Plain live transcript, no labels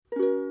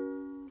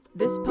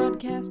This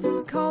podcast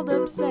is called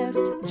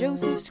Obsessed.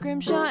 Joseph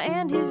Scrimshaw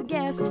and his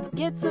guest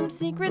get some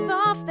secrets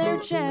off their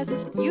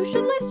chest. You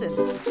should listen.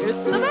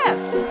 It's the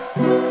best. Thank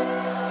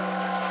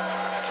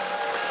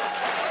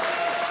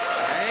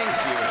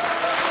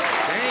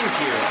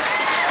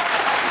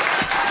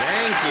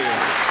you.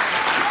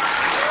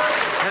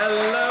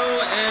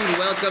 Hello and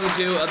welcome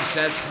to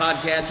Obsessed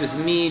Podcast with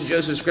me,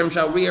 Joseph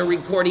Scrimshaw. We are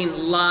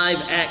recording live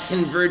at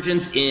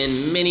CONvergence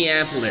in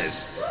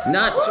Minneapolis.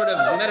 Not sort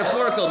of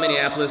metaphorical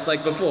Minneapolis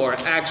like before,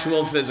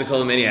 actual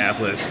physical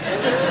Minneapolis.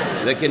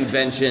 The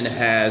convention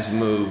has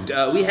moved.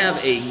 We have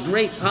a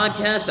great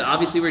podcast.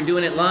 Obviously, we're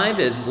doing it live,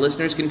 as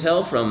listeners can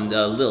tell from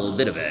the little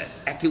bit of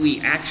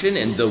echoey action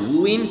and the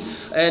wooing.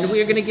 And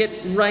we are going to get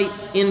right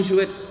into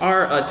it.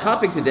 Our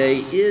topic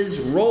today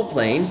is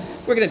role-playing.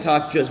 We're going to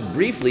talk just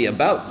briefly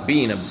about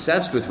being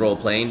obsessed with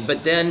role-playing,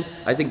 but then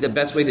I think the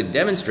best way to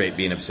demonstrate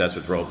being obsessed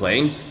with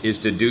role-playing is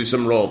to do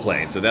some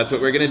role-playing. So that's what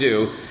we're going to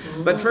do.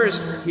 But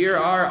first, here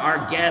are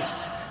our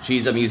guests.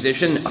 She's a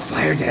musician, a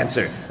fire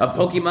dancer, a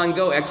Pokemon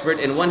Go expert,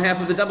 and one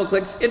half of the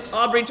Doubleclicks. It's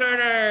Aubrey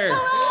Turner.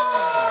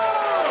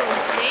 Hello!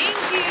 Thank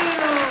you.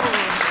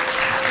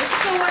 It's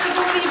so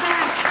wonderful to be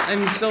back.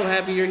 I'm so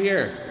happy you're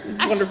here. It's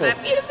wonderful. I'm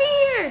happy to be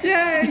here.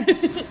 Yay!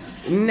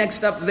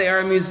 Next up, they are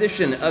a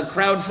musician, a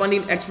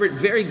crowdfunding expert,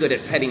 very good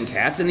at petting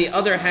cats, and the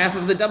other half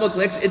of the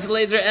Doubleclicks, it's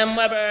Laser M.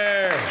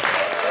 Weber.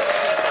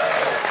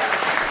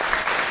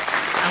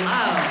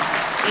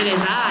 Hello. It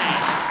is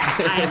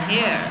I'm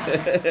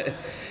here.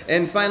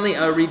 And finally,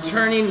 a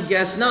returning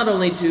guest, not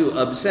only to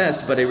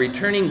Obsessed, but a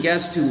returning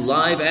guest to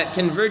Live at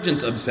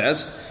CONvergence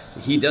Obsessed.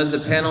 He does the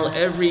panel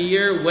every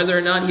year, whether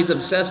or not he's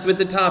obsessed with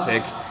the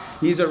topic.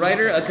 He's a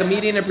writer, a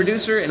comedian, a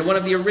producer, and one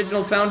of the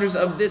original founders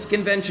of this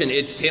convention.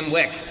 It's Tim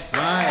Wick.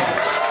 Hi.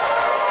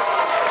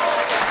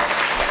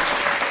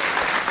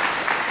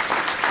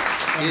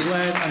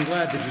 I'm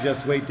glad that you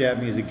just wait to have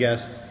me as a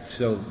guest.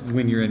 So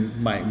when you're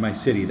in my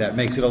city, that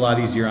makes it a lot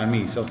easier on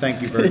me. So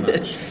thank you very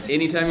much.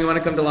 Anytime you want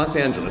to come to Los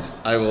Angeles,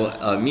 I will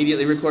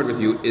immediately record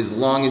with you, as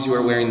long as you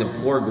are wearing the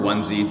Porg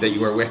onesie that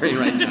you are wearing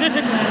right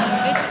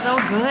now. It's so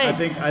good. I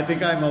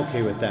think I'm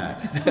okay with that.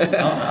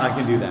 I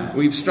can do that.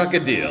 We've struck a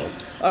deal.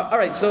 All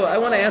right, so I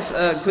want to ask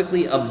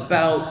quickly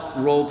about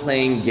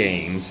role-playing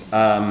games.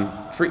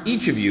 For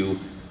each of you,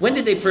 when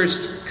did they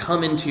first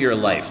come into your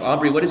life?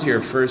 Aubrey, what is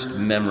your first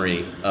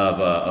memory of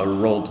a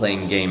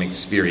role-playing game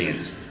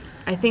experience?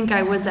 I think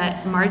I was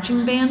at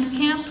marching band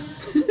camp,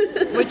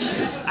 which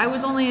I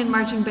was only in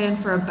marching band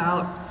for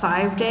about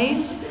 5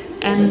 days.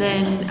 And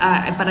then,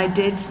 but I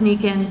did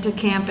sneak into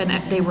camp,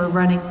 and they were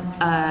running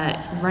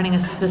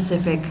a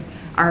specific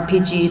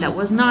RPG that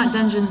was not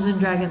Dungeons and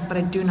Dragons, but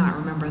I do not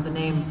remember the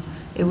name.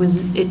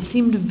 It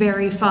seemed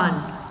very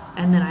fun,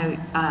 and then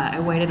I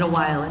waited a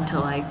while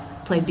until I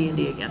played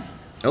D&D again.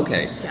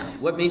 Okay. Yeah.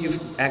 What made you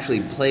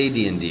actually play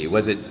D&D?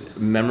 Was it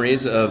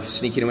memories of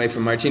sneaking away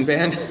from marching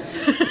band?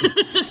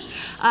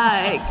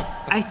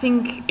 I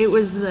think it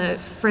was the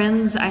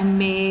friends I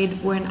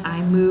made when I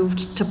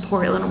moved to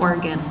Portland,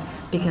 Oregon,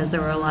 because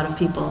there were a lot of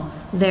people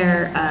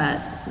there.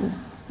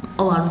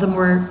 A lot of them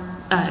were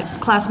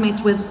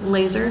classmates with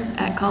Laser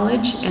at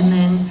college, and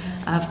then,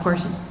 of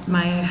course,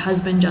 my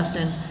husband,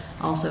 Justin,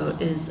 also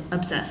is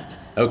obsessed.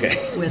 Okay.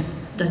 With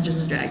Dungeons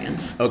and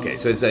Dragons. Okay,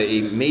 so it's a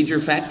major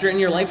factor in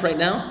your life right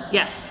now?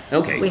 Yes.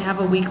 Okay. We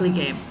have a weekly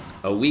game.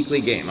 A weekly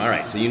game. All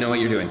right, so you know what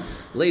you're doing.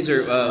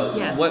 Laser,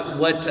 yes.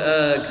 What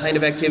kind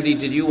of activity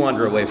did you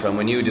wander away from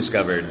when you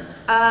discovered?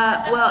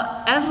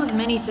 Well, as with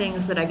many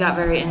things that I got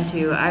very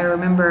into, I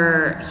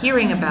remember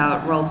hearing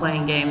about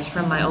role-playing games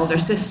from my older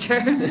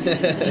sister.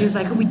 She was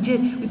like, we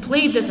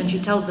played this, and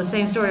she'd tell the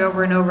same story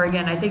over and over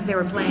again. I think they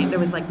were playing, there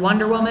was like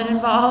Wonder Woman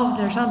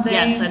involved or something.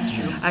 Yes, that's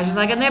true. I was just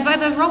like, and they played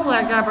this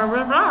role-playing game,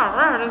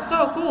 it's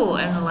so cool.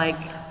 And like,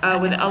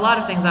 with a lot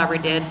of things Aubrey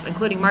did,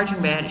 including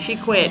marching band, she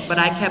quit, but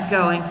I kept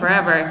going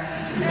forever.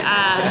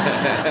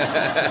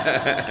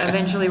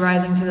 Eventually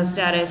rising to the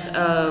status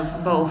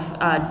of both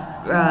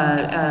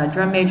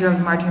drum major of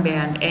the marching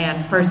band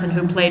and person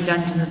who played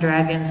Dungeons and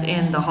Dragons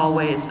in the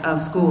hallways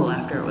of school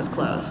after it was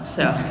closed.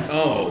 So.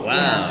 Oh, wow.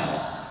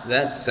 Yeah.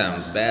 That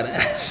sounds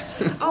badass.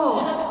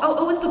 Oh,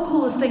 it was the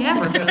coolest thing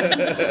ever, Joseph.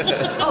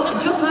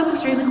 Joseph, I'm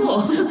extremely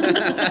cool. So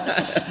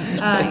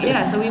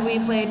we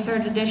played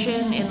 3rd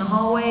edition in the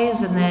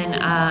hallways, and then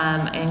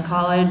in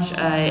college,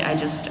 I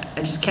just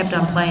kept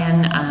on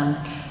playing,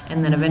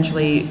 and then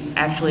eventually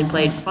actually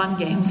played fun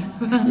games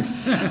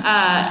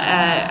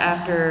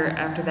after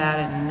that,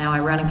 and now I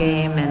run a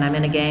game, and I'm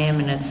in a game,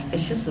 and it's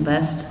just the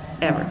best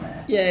ever.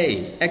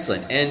 Yay,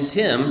 excellent. And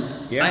Tim,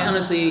 Yeah. I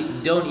honestly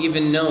don't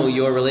even know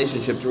your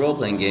relationship to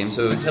role-playing games,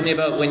 so tell me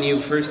about when you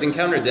first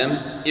encountered them,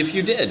 if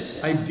you did.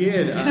 I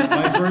did.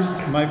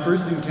 My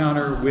first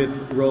encounter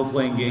with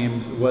role-playing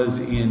games was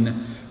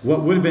in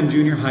what would have been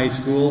junior high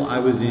school. I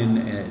was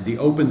in the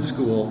open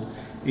school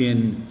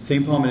in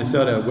St. Paul,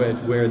 Minnesota,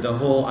 where the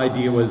whole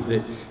idea was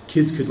that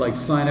kids could like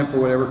sign up for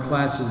whatever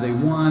classes they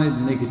wanted,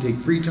 and they could take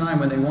free time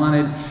when they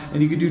wanted,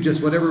 and you could do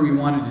just whatever we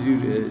wanted to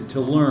do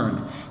to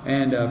learn.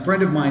 And a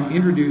friend of mine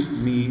introduced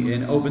me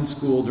in open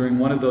school during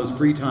one of those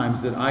free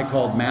times that I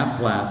called math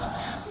class.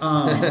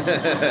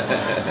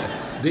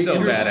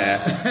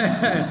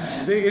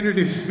 Badass. They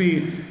introduced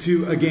me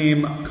to a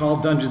game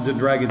called Dungeons and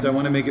Dragons. I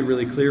want to make it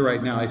really clear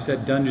right now. I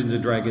said Dungeons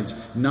and Dragons,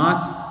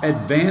 not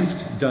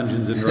Advanced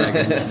Dungeons and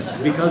Dragons,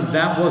 because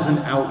that wasn't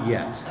out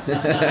yet.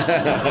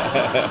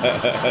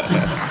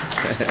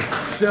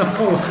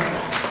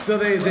 So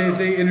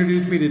they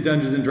introduced me to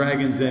Dungeons and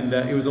Dragons, and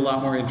it was a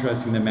lot more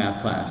interesting than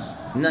math class.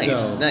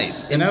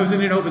 Nice. And I was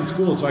in an open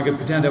school, so I could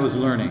pretend I was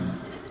learning.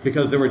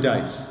 Because there were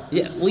dice.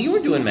 Yeah, well, you were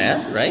doing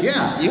math, right?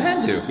 Yeah. You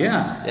had to.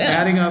 Yeah.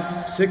 Adding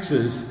up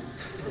sixes,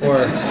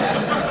 or,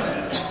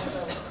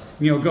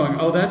 going,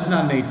 oh, that's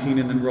not an 18,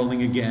 and then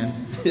rolling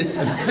again.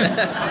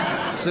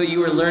 So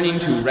you were learning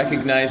to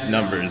recognize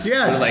numbers.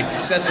 Yes. Like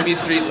Sesame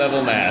Street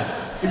level math.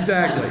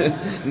 Exactly.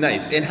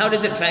 Nice. And how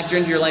does it factor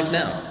into your life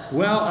now?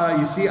 Well,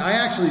 you see,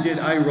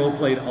 I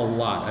role-played a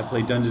lot. I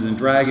played Dungeons and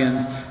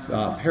Dragons,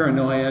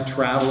 Paranoia,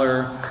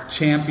 Traveler,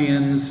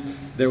 Champions.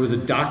 There was a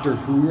Doctor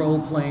Who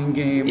role-playing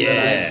game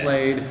that I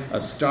played, a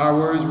Star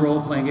Wars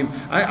role-playing game.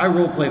 I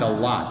role-played a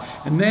lot.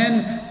 And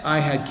then I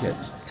had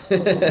kids.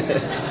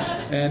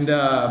 And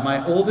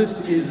my oldest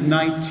is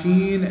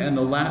 19, and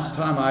the last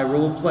time I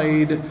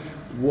role-played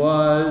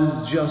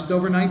was just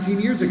over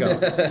 19 years ago.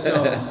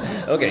 So,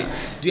 okay.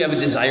 Do you have a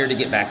desire to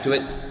get back to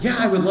it? Yeah,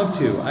 I would love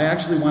to. I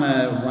actually want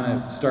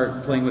to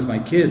start playing with my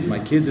kids. My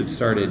kids have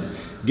started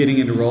getting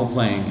into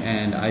role-playing,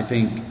 and I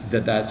think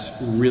that that's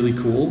really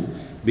cool.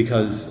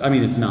 Because,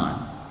 it's not.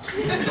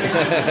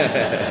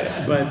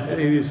 But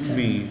it is to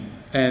me.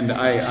 And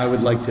I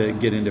would like to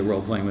get into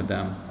role-playing with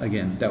them.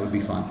 Again, that would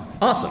be fun.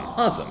 Awesome.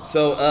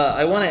 So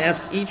I want to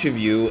ask each of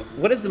you,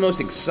 what is the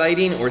most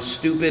exciting or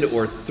stupid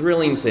or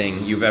thrilling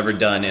thing you've ever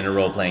done in a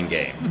role-playing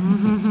game?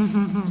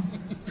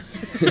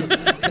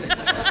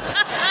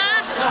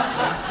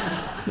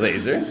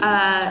 Laser?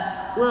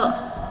 Well,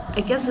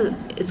 I guess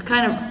it's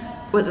kind of...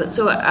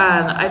 So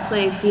I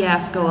play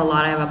Fiasco a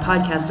lot. I have a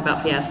podcast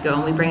about Fiasco,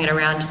 and we bring it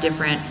around to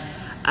different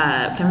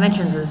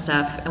conventions and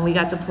stuff. And we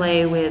got to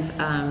play with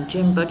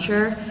Jim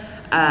Butcher,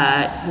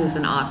 who's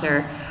an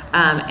author,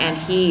 and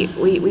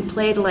we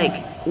played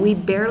we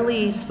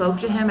barely spoke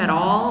to him at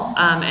all,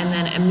 and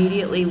then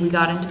immediately we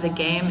got into the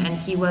game, and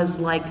he was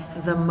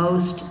the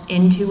most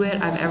into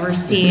it I've ever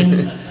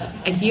seen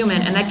a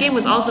human. And that game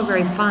was also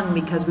very fun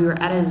because we were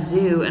at a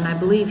zoo, and I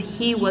believe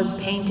he was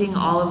painting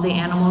all of the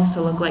animals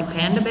to look like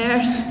panda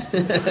bears.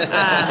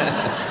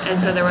 And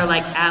so there were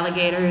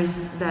alligators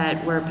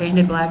that were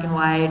painted black and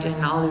white,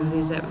 and all of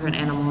these different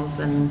animals.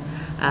 And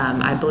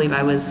I believe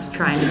I was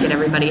trying to get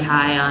everybody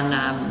high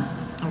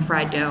on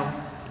fried dough.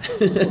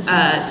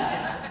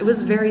 It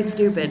was very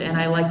stupid, and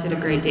I liked it a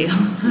great deal.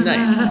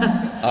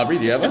 Nice. Aubrey,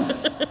 do you have one?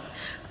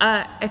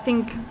 I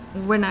think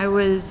when I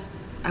was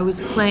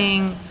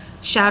playing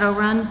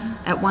Shadowrun,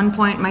 at one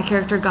point my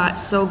character got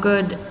so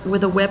good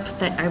with a whip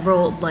that I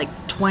rolled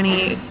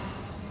 20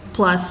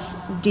 plus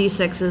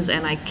d6s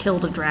and I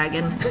killed a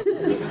dragon.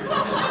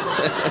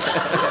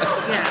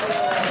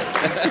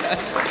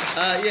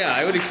 Yeah,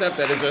 I would accept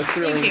that as a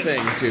thrilling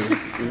thing to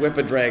whip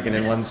a dragon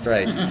in one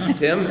strike.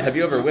 Tim, have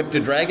you ever whipped a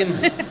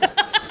dragon?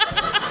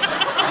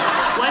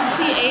 What's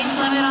the age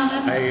limit on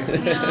this?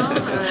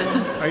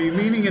 Are you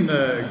meaning in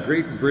the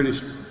Great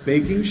British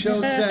Baking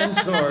Show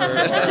sense, or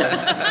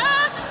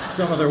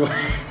some other way?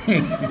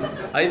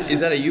 Is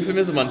that a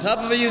euphemism on top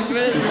of a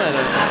euphemism?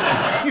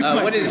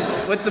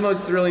 What's the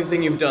most thrilling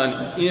thing you've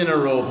done in a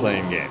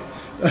role-playing game?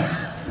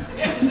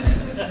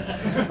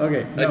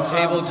 Okay. A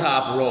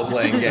tabletop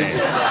role-playing game.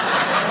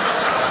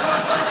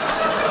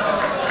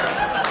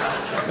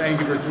 Thank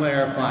you for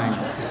clarifying.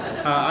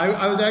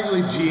 I was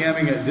actually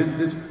GMing it.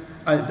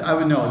 I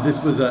would know.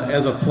 This was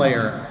as a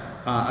player.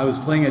 I was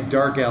playing a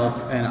dark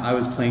elf, and I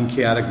was playing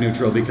chaotic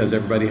neutral because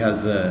everybody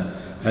has the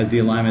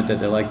alignment that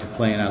they like to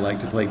play, and I like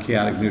to play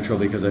chaotic neutral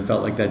because I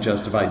felt like that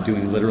justified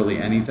doing literally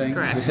anything.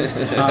 Correct.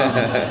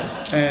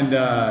 And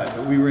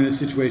we were in a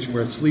situation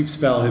where a sleep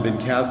spell had been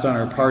cast on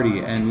our party,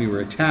 and we were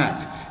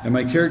attacked. And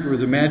my character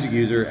was a magic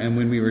user, and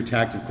when we were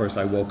attacked, of course,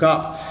 I woke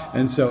up.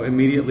 And so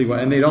immediately,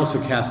 and they'd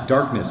also cast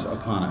darkness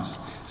upon us,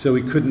 so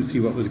we couldn't see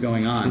what was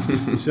going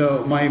on.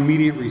 So my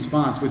immediate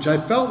response, which I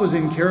felt was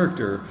in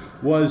character,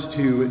 was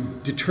to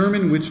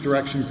determine which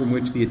direction from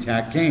which the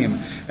attack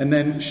came, and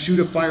then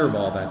shoot a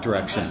fireball that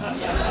direction.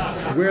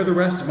 Where the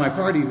rest of my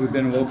party, who had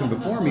been awoken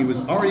before me, was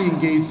already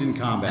engaged in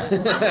combat.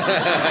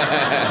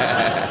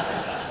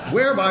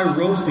 Whereby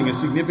roasting a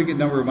significant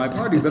number of my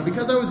party, but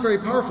because I was very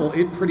powerful,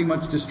 it pretty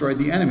much destroyed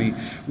the enemy.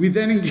 We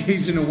then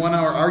engaged in a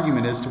 1-hour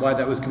argument as to why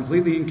that was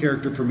completely in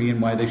character for me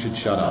and why they should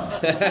shut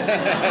up.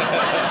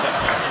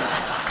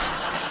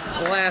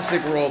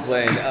 Classic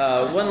role-playing.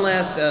 One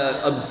last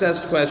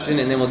obsessed question,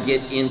 and then we'll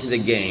get into the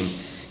game.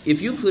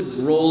 If you could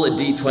roll a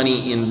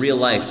d20 in real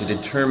life to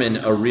determine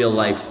a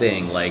real-life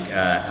thing, like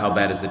how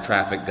bad is the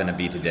traffic going to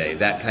be today,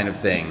 that kind of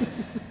thing,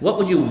 what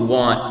would you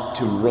want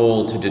to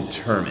roll to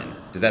determine?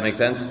 Does that make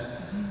sense?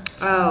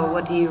 Oh,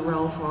 what do you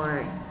roll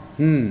for?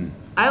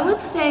 I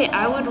would say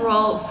I would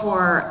roll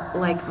for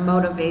like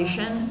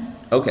motivation.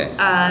 Okay.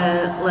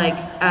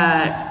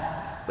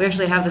 We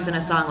actually have this in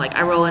a song. Like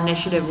I roll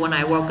initiative when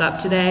I woke up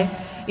today.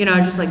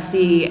 Just like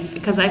see,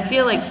 because I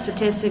feel like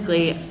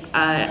statistically,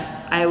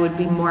 I would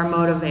be more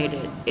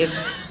motivated if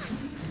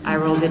I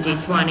rolled a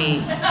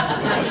d20.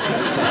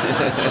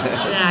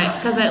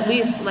 Because at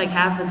least like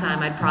half the time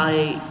I'd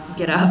probably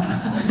get up.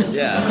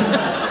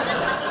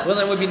 Yeah. Well,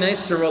 that would be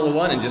nice to roll a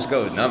 1 and just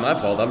go, not my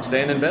fault, I'm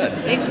staying in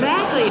bed.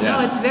 Exactly. Yeah.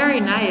 No, it's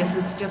very nice.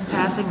 It's just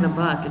passing the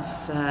buck.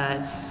 It's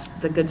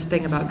the good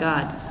thing about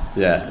God.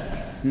 Yeah.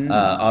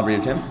 Aubrey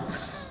or Tim?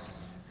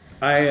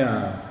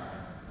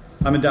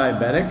 I'm a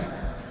diabetic,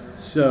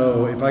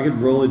 so if I could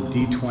roll a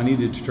d20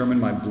 to determine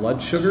my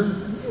blood sugar,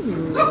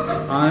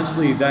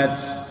 honestly,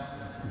 that's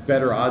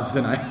better odds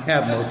than I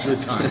have most of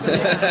the time.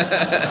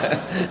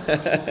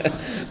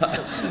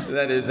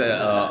 That is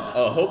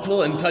a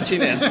hopeful and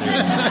touching answer.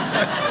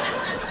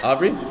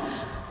 Aubrey?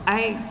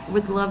 I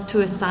would love to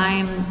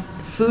assign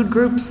food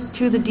groups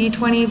to the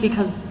D20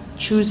 because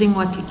choosing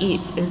what to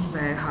eat is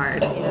very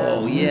hard.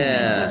 Oh,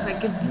 yeah. So if I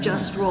could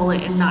just roll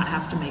it and not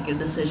have to make a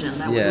decision,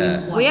 that would be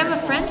wonderful. We have a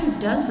friend who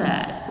does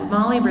that.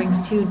 Molly brings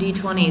 2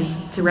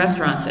 D20s to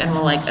restaurants and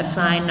will like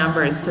assign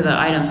numbers to the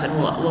items, and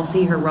we'll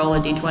see her roll a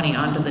D20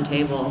 onto the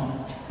table.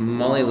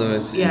 Molly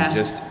Lewis is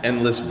just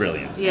endless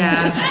brilliance.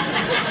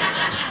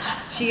 Yeah.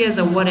 She is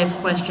a what-if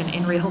question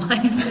in real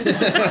life.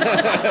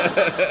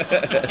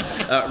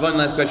 One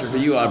last question for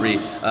you, Aubrey.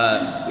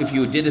 If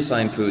you did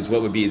assign foods,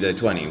 what would be the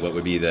 20? What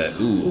would be the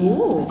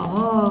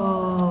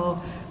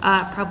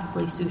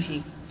probably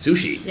sushi.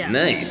 Sushi. Yeah.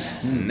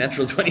 Nice.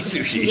 Natural 20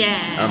 sushi.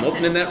 Yeah. I'm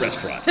opening that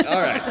restaurant. All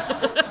right.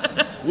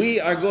 We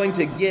are going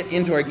to get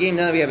into our game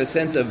now that we have a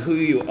sense of who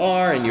you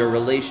are and your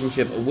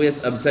relationship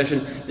with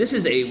obsession. This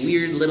is a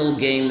weird little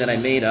game that I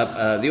made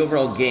up. The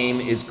overall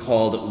game is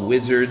called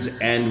Wizards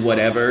and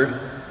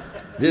Whatever.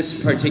 This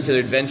particular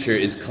adventure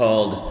is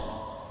called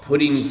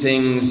Putting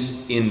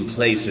Things in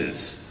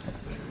Places.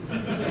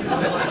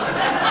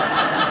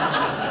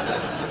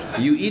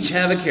 You each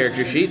have a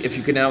character sheet. If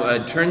you could now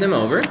turn them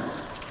over.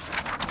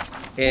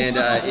 And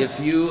if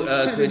you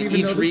could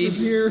each read...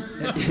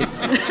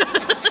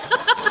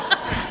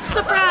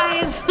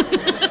 Surprise!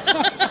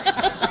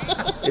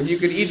 If you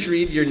could each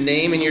read your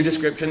name and your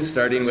description,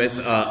 starting with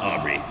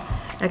Aubrey.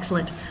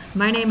 Excellent.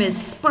 My name is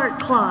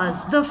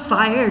Sparkclaws, the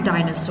fire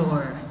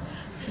dinosaur.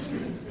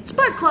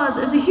 Sparkclaws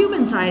is a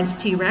human-sized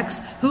T-Rex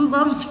who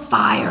loves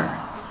fire.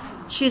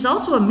 She is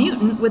also a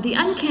mutant with the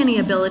uncanny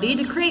ability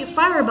to create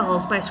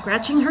fireballs by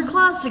scratching her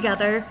claws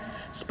together.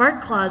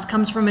 Sparkclaws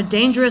comes from a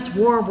dangerous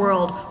war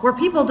world where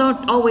people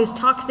don't always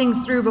talk things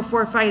through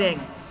before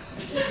fighting.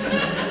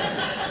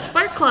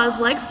 Sparkclaws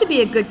likes to be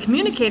a good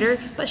communicator,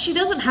 but she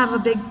doesn't have a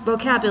big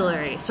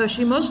vocabulary, so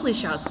she mostly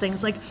shouts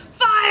things like,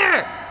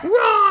 "Fire!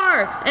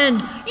 Roar!"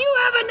 and "You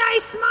have a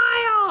nice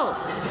smile!"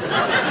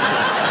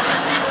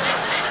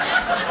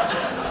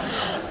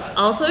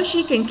 Also,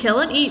 she can kill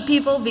and eat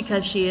people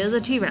because she is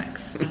a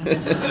T-Rex.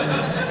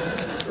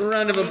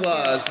 Round of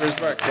applause for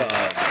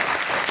Sparkclaws.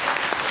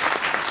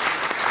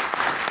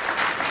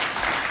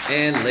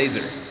 And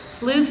Laser.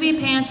 Floofy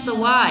Pants the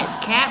Wise,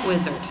 cat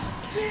wizard.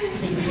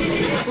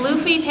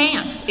 Floofy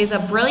Pants is a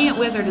brilliant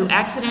wizard who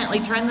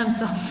accidentally turned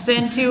themselves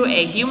into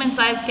a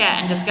human-sized cat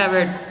and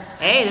discovered,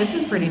 hey, this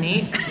is pretty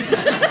neat.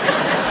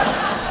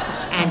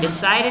 And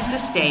decided to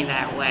stay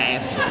that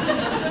way.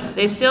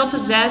 They still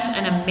possess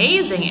an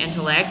amazing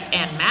intellect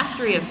and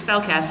mastery of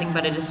spellcasting,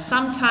 but are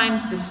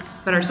sometimes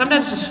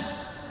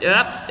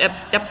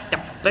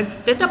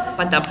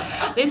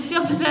They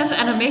still possess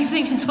an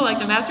amazing intellect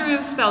and mastery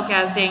of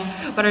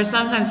spellcasting, but are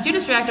sometimes too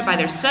distracted by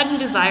their sudden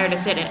desire to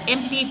sit in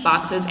empty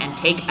boxes and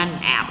take a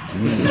nap.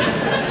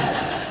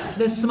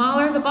 The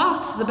smaller the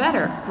box, the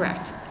better,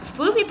 correct.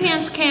 Floofy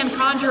Pants can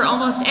conjure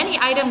almost any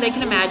item they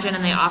can imagine,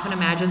 and they often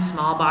imagine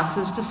small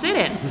boxes to sit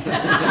in.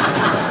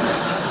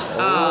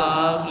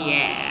 Oh,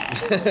 yeah.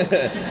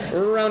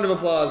 Round of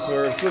applause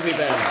for Floofy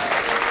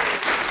Pants.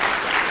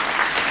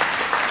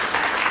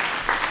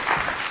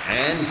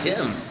 And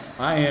Tim.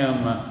 I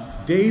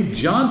am Dave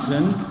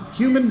Johnson,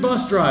 human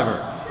bus driver.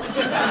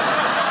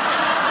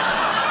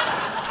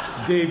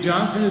 Dave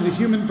Johnson is a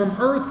human from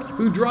Earth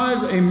who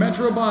drives a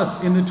metro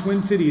bus in the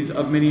Twin Cities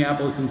of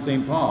Minneapolis and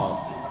St.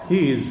 Paul.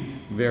 He's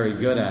very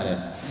good at it.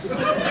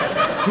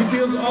 He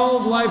feels all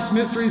of life's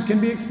mysteries can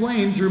be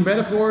explained through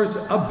metaphors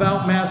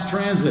about mass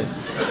transit.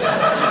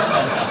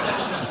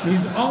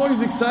 He's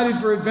always excited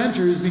for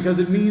adventures because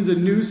it means a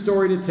new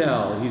story to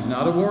tell. He's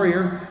not a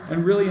warrior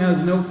and really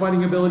has no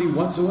fighting ability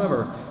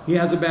whatsoever. He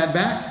has a bad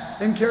back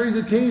and carries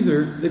a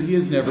taser that he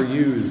has never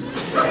used.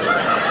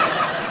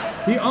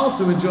 He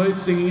also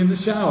enjoys singing in the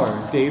shower.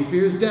 Dave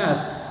fears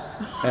death,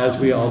 as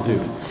we all do.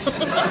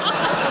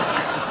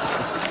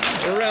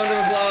 A round of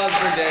applause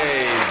for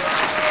Dave.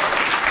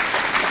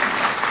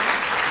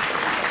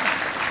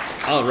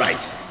 All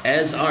right.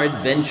 As our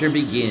adventure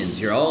begins,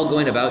 you're all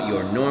going about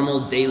your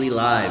normal daily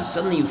lives.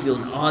 Suddenly you feel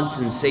an odd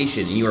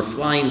sensation, and you are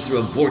flying through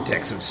a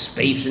vortex of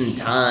space and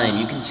time.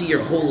 You can see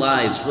your whole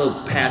lives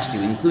float past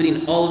you,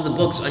 including all of the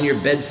books on your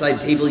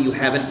bedside table you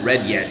haven't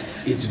read yet.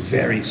 It's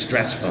very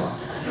stressful.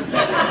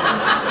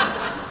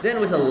 Then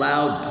with a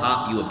loud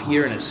pop, you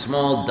appear in a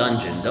small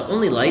dungeon. The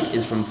only light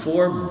is from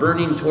 4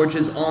 burning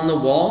torches on the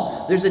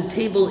wall. There's a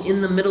table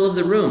in the middle of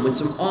the room with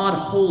some odd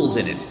holes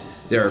in it.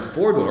 There are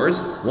 4 doors,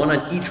 one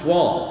on each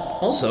wall.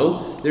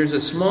 Also, there's a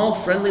small,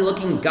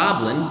 friendly-looking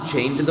goblin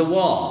chained to the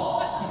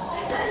wall.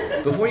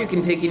 Before you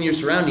can take in your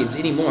surroundings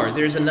anymore,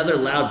 there's another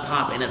loud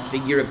pop and a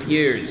figure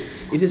appears.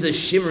 It is a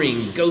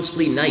shimmering,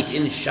 ghostly knight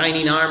in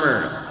shining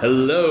armor.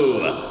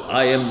 Hello,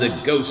 I am the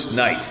Ghost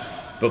Knight.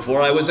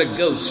 Before I was a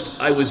ghost,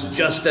 I was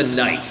just a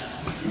knight.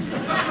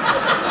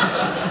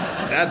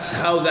 That's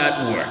how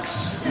that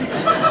works.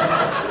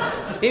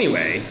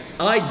 Anyway,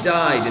 I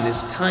died in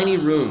this tiny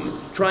room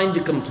trying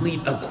to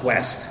complete a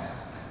quest.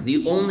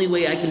 The only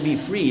way I can be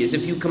free is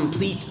if you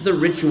complete the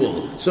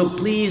ritual. So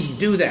please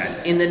do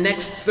that in the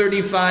next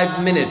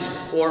 35 minutes,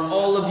 or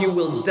all of you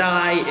will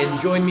die and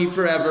join me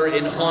forever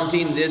in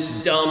haunting this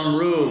dumb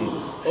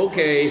room.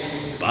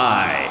 Okay,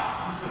 bye.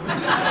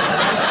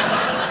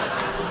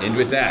 And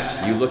with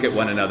that, you look at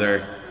one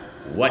another.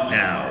 What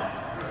now?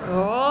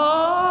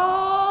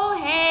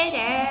 Oh, hey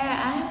there,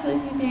 I'm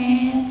Fufu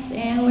Pants,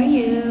 and who are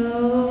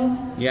you?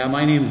 Yeah,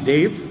 my name's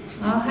Dave.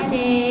 Oh, hi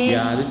Dave.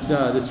 Yeah,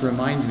 this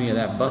reminds me of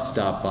that bus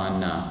stop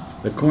on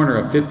the corner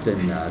of 5th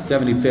and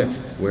 75th,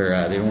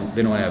 where they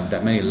don't have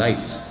that many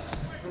lights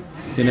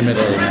in the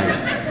middle of the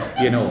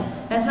night. You know.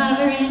 That's not a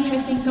very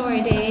interesting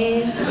story,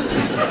 Dave.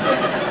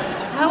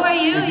 How are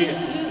you?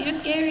 You're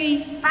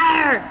scary.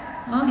 Fire!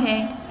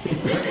 Okay.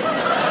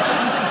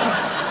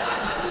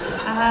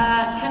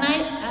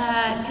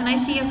 Can I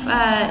see if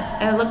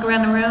I look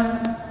around the room,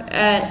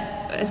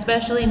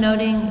 especially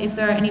noting if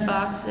there are any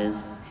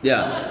boxes?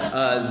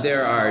 Yeah,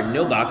 there are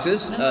no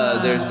boxes.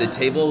 There's the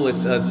table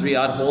with 3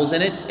 odd holes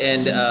in it,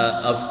 and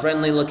a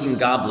friendly-looking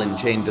goblin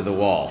chained to the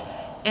wall.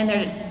 And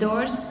there are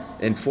doors?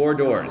 And 4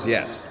 doors,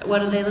 yes. What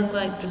do they look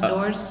like? Just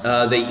doors?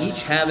 They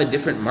each have a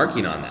different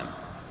marking on them.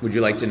 Would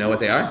you like to know what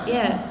they are?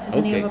 Yeah. Is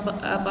any of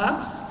a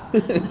box?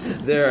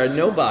 There are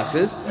no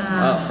boxes.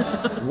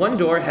 One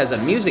door has a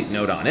music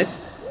note on it.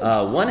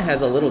 One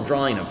has a little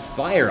drawing of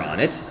fire on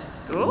it.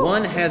 Ooh.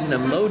 One has an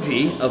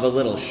emoji of a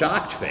little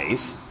shocked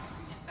face.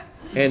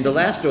 And the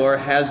last door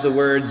has the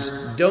words,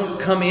 "Don't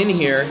come in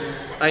here.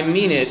 I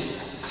mean it.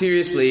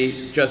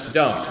 Seriously, just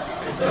don't."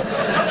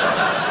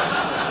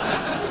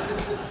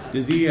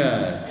 Did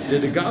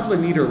the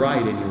goblin need a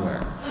ride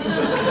anywhere?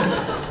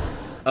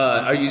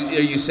 Are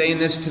you saying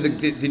this to the?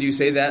 Did you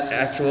say that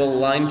actual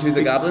line to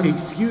the goblins?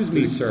 Excuse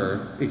me, sir.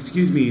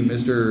 Excuse me,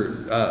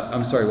 Mr.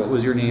 I'm sorry. What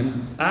was your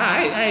name?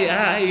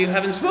 You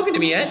haven't spoken to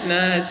me yet, and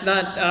it's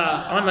not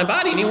on my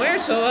body anywhere.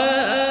 So,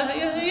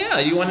 yeah.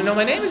 You want to know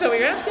my name? Is that what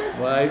you're asking?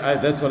 Well,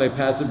 that's what I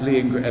passive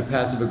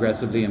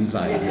aggressively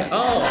implied. Yeah.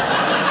 Oh,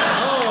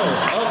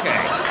 okay.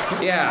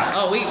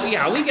 Yeah.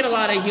 We get a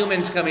lot of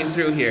humans coming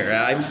through here.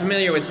 I'm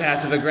familiar with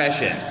passive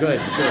aggression.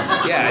 Good.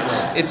 Yeah,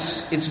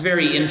 it's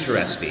very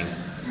interesting.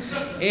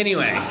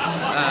 Anyway,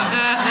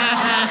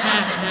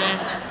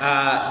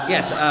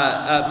 yes.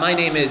 My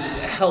name is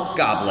Help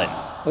Goblin.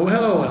 Oh,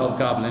 hello, Help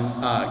Goblin.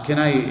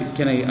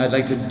 I'd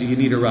like to. Do you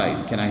need a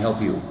ride? Can I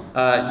help you?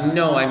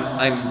 No,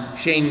 I'm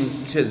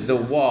chained to the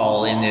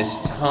wall in this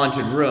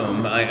haunted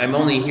room. I'm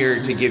only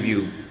here to give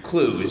you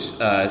clues.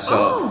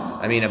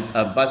 I mean,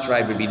 a bus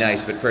ride would be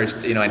nice, but first,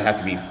 I'd have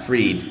to be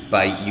freed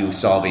by you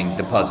solving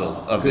the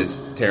puzzle of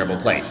this terrible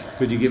place.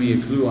 Could you give me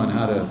a clue on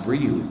how to free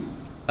you?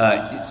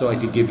 So I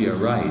could give you a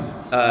ride.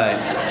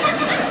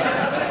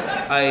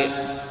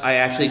 I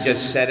actually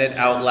just said it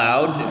out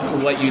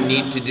loud. What you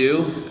need to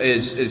do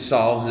is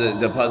solve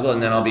the puzzle,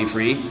 and then I'll be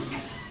free.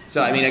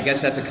 So, I mean, I guess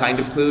that's a kind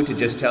of clue to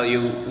just tell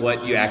you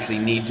what you actually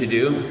need to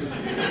do.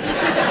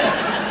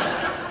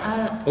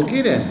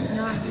 Okay, then.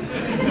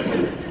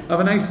 Have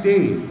a nice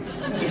day.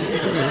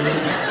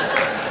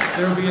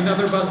 There will be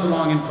another bus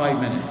along in 5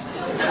 minutes.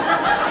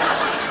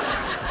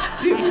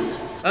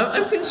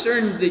 I'm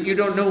concerned that you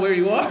don't know where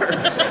you are.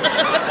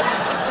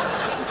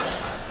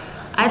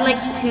 I'd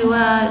like to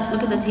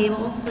look at the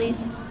table,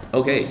 please.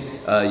 Okay,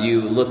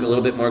 you look a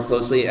little bit more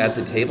closely at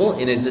the table,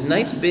 and it's a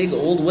nice big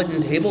old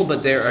wooden table,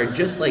 but there are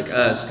just like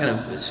kind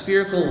of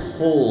spherical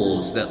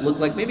holes that look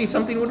like maybe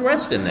something would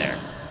rest in there.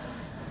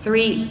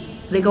 3.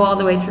 They go all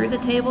the way through the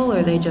table,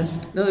 or they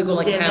just... No, they go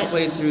like divots?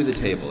 halfway through the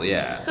table,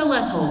 yeah. So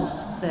less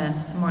holes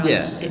then, more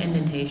like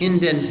indentations.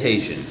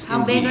 Indentations.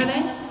 How big are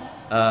they?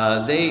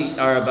 They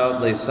are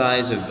about the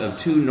size of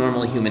 2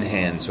 normal human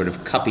hands, sort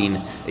of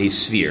cupping a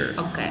sphere.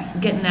 Okay,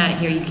 getting out of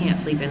here. You can't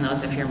sleep in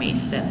those if you're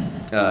me, then.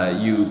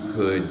 You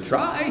could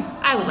try.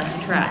 I would like to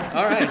try.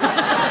 All right.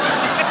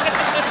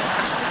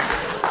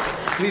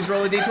 Please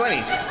roll a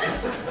d20.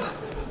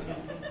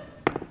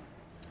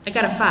 I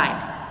got a 5.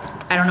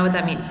 I don't know what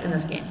that means in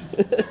this game.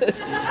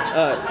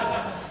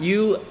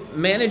 You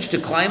manage to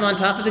climb on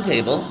top of the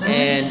table,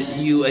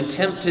 and you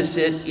attempt to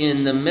sit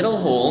in the middle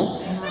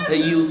hole.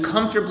 You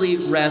comfortably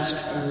rest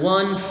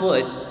 1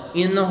 foot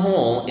in the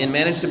hole and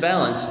manage to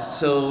balance,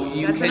 so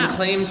you That's can enough.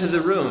 claim to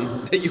the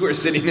room that you are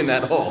sitting in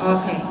that hole.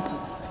 Okay.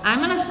 I'm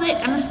gonna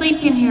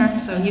sleep in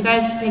here, so you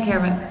guys take care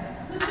of it.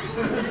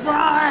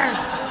 Roar!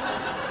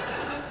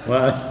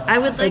 Well, I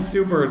would like- that's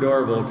super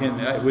adorable.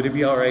 Would it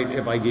be all right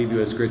if I gave you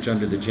a scritch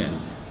under the chin?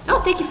 Oh,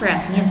 thank you for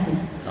asking. Yes,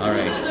 please. All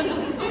right.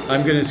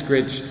 I'm going to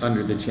scritch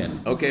under the chin.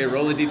 Okay,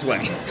 roll a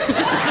d20.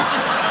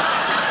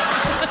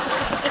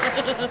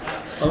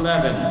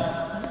 11.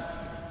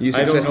 You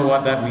I don't know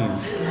what that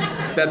means.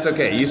 That's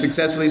okay. You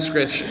successfully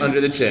scritch under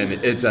the chin.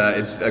 It's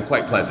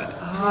quite pleasant.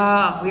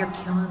 Oh, we are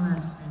killing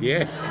this.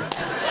 Yeah.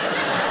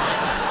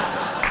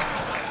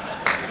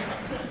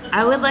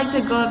 I would like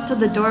to go up to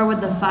the door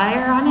with the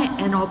fire on it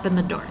and open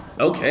the door.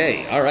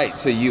 Okay, all right.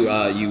 So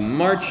you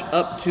march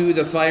up to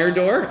the fire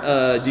door.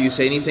 Do you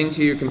say anything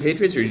to your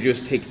compatriots, or do you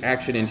just take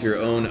action into your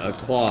own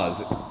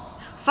claws?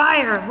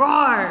 Fire!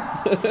 Roar!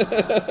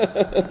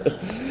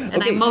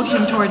 And I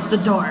motion towards the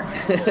door.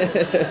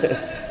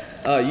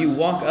 You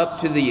walk up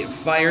to the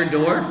fire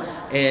door,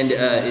 and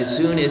as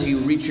soon as you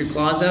reach your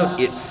claws out,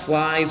 it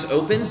flies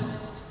open.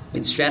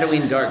 It's shadowy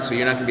and dark, so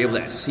you're not going to be able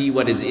to see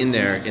what is in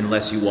there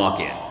unless you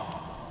walk in.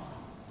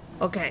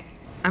 Okay,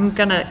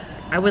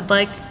 I would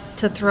like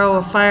to throw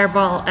a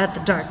fireball at the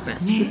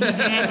darkness. Okay.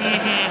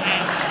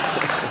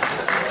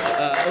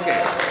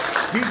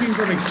 Speaking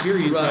from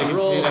experience, I can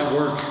roll- say that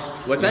works.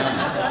 What's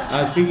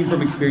that? Speaking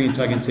from experience,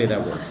 I can say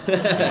that works.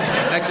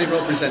 Actually,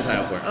 roll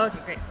percentile for it. Okay,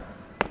 great.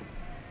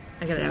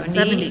 I got a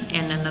 70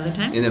 and another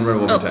time? And then roll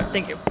one more time.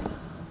 Thank you.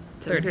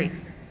 33.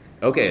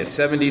 Okay,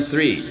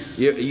 73.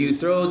 You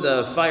throw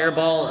the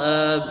fireball,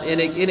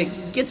 and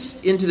it gets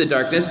into the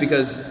darkness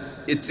because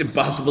it's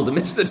impossible to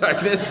miss the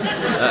darkness.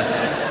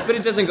 But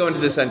it doesn't go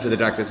into the center of the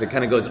darkness. It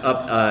kind of goes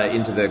up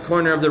into the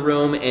corner of the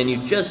room, and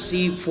you just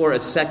see for a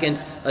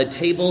second a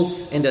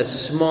table and a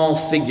small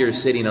figure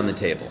sitting on the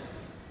table.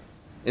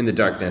 And the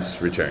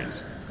darkness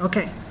returns.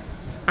 Okay,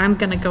 I'm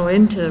gonna go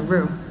into the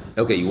room.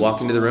 Okay, you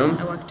walk into the room.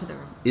 I walk to the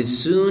room. As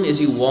soon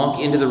as you walk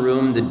into the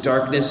room, the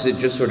darkness, it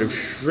just sort of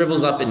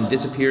shrivels up and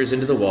disappears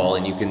into the wall,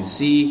 and you can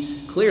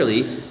see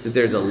clearly that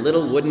there's a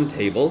little wooden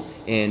table,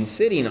 and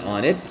sitting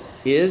on it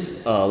is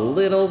a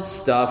little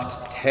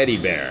stuffed teddy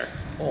bear.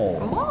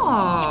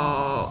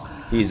 Oh.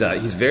 He's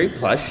very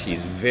plush,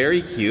 he's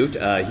very cute,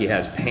 he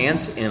has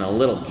pants and a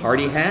little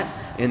party hat,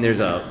 and there's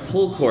a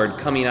pull cord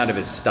coming out of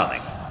his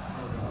stomach.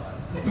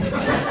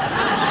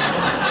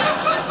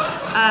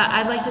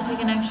 I'd like to take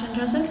an action,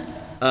 Joseph.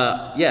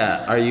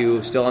 Yeah, are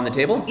you still on the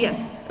table?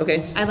 Yes.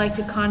 Okay. I'd like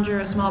to conjure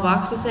a small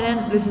box to sit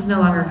in. This is no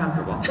longer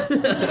comfortable.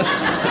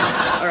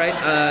 All right,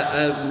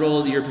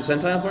 roll your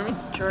percentile for me.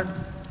 Sure.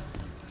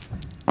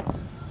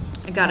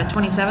 I got a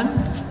 27.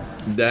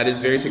 That is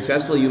very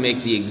successful. You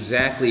make the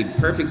exactly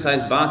perfect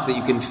sized box that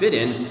you can fit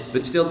in,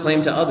 but still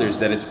claim to others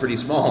that it's pretty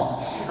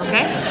small.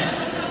 Okay.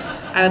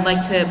 I would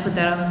like to put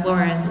that on the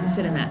floor and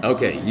sit in that.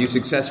 Okay, you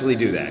successfully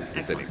do that.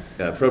 It's an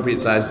appropriate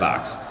sized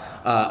box.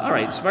 All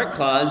right, Smart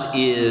Claus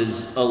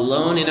is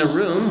alone in a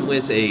room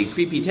with a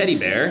creepy teddy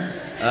bear.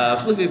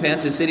 Floofy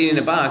Pants is sitting in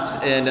a box,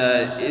 and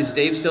is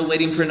Dave still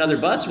waiting for another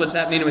bus? What's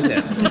happening with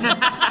him?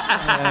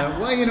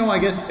 Well, I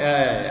guess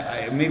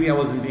maybe I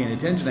wasn't paying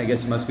attention. I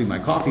guess it must be my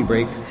coffee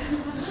break.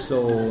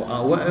 So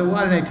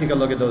why don't I take a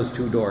look at those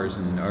 2 doors?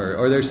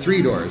 Or there's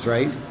 3 doors,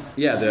 right?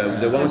 Yeah,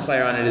 the one with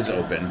fire on it is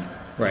open.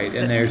 Right,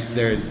 and there's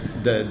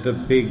the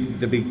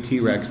big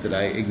T-Rex that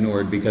I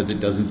ignored because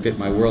it doesn't fit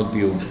my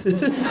worldview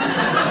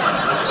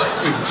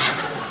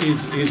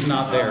is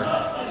not there.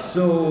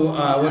 So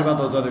what about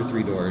those other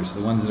 3 doors,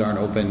 the ones that aren't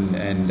open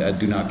and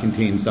do not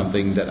contain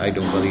something that I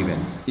don't believe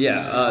in?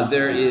 Yeah,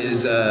 there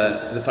is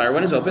the fire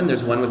one is open.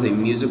 There's one with a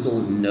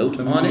musical note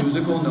on it.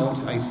 Musical note,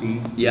 I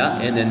see. Yeah,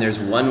 and then there's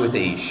one with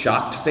a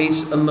shocked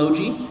face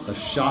emoji. A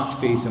shocked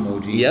face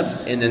emoji.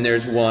 Yep, and then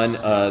there's one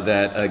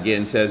that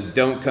again says,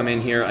 "Don't come in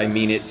here. I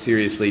mean it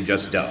seriously.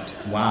 Just don't."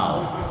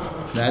 Wow,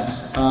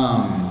 that's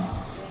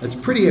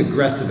pretty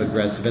aggressive,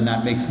 and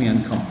that makes me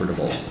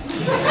uncomfortable.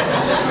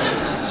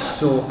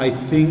 So I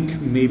think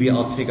maybe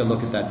I'll take a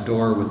look at that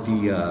door with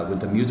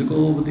the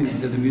musical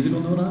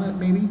note on it.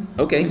 Maybe.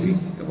 Okay.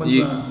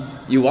 Maybe.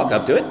 You walk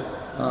up to it.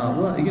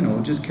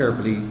 Well, just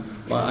carefully.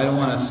 Well, I don't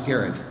want to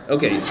scare it.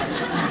 Okay.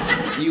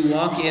 You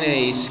walk in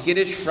a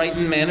skittish,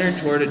 frightened manner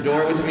toward a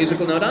door with a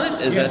musical note on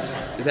it? Yes.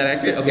 Is that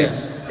accurate? Okay.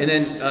 Yes. And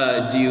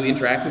then do you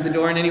interact with the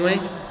door in any way?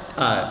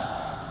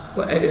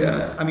 Well,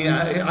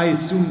 I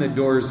assume that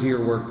doors here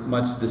work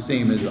much the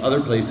same as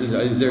other places.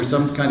 Is there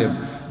some kind of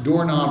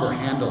doorknob or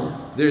handle?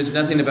 There's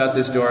nothing about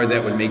this door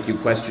that would make you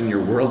question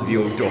your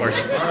worldview of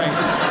doors. All right.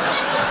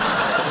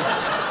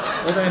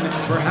 Well, then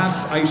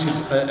perhaps I should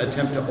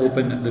attempt to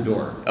open the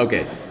door.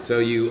 Okay, so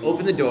you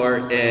open the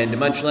door, and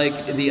much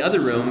like the other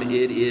room,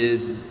 it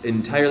is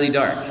entirely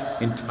dark.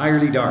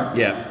 Entirely dark.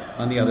 Yeah.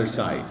 On the other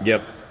side.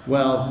 Yep.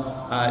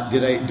 Well,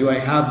 do I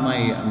have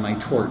my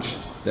torch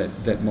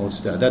that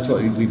most that's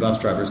what we bus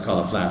drivers call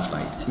a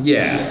flashlight.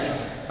 Yeah.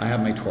 I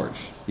have my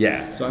torch.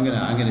 Yeah. So I'm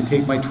gonna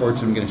take my torch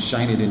and I'm gonna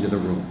shine it into the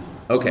room.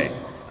 Okay.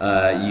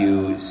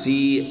 You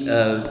see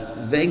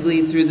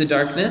vaguely through the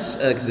darkness,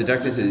 because the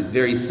darkness is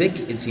very thick.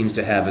 It seems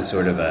to have a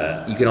sort of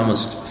you can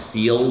almost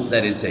feel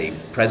that it's a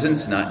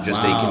presence, not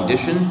just a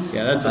condition.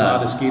 Yeah, that's a lot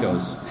of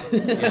mosquitoes.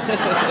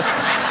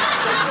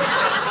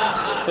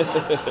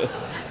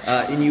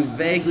 And you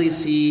vaguely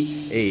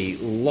see a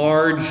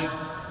large,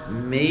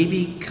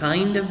 maybe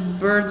kind of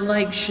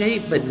bird-like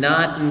shape, but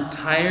not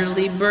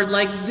entirely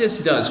bird-like. This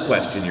does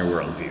question your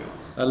worldview.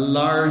 A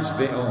large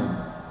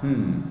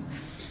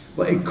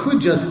Well, it could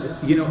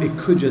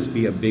just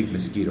be a big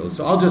mosquito.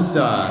 So I'll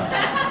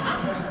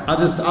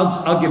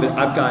give it.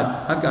 I've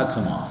got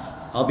some off.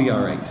 I'll be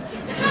all right.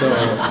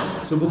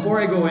 So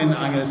before I go in,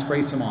 I'm going to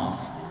spray some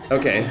off.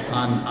 Okay.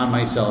 On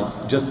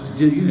myself, just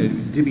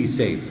to be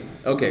safe.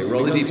 Okay,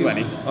 roll a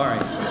d20. All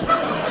right.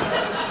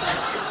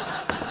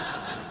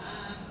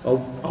 A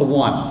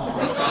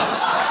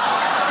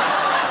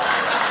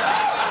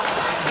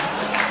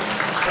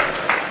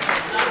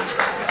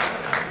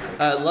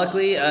 1.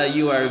 Luckily,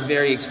 you are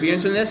very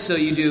experienced in this, so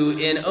you do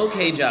an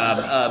okay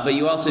job, but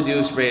you also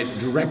do spray it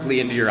directly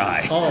into your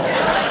eye. Oh.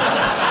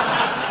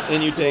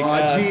 And you take...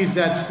 Oh, geez,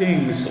 that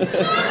stings.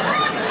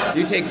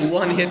 You take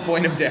 1 hit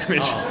point of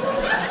damage.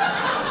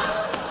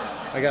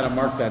 Oh. I got to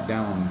mark that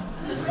down.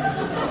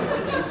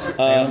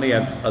 I only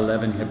have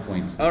 11 hit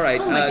points. All right.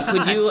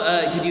 Could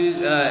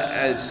you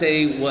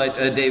say what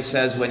Dave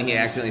says when he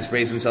accidentally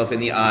sprays himself in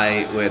the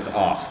eye with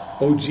off?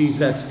 Oh, geez,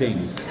 that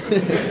stings.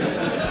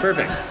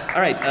 Perfect.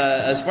 All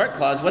right. Spark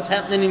Claws, what's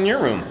happening in your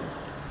room?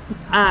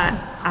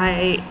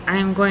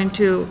 I'm going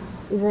to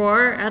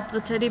roar at the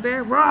teddy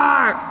bear.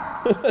 Roar!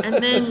 And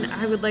then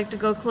I would like to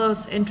go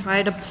close and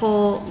try to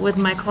pull with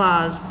my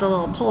claws the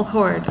little pull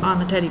cord on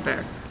the teddy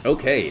bear.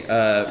 Okay.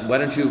 Why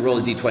don't you roll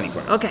a d20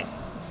 for me? Okay.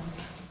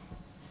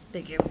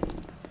 Thank you.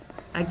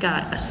 I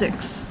got a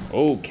 6.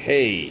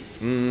 Okay.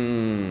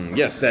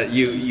 Yes, that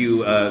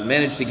you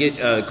managed to get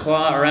a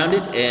claw around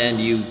it and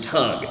you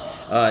tug.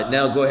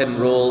 Now go ahead and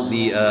roll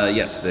the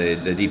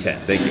the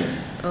d10. Thank you.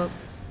 Oh,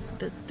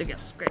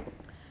 yes, great.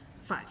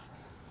 5.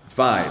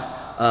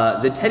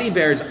 5. The teddy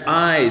bear's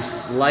eyes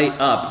light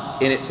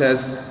up and it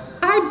says,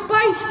 "I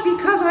bite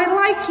because I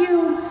like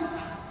you."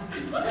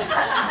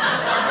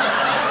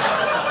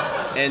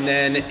 And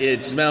then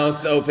its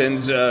mouth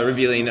opens,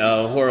 revealing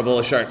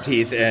horrible sharp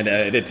teeth, and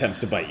it attempts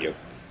to bite you.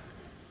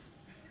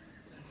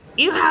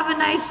 You have a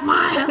nice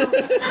smile.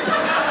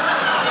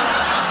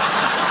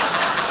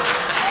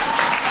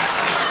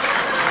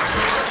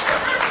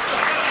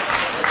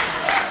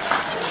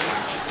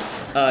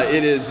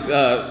 It is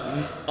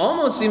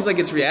almost seems like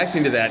it's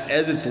reacting to that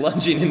as it's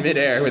lunging in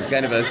midair with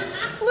kind of a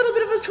little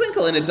bit of a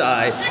twinkle in its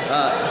eye.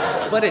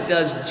 But it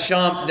does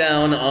chomp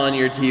down on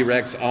your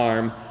T-Rex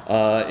arm.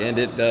 And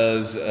it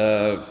does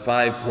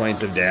 5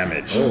 points of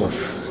damage.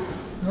 Oof.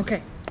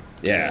 Okay.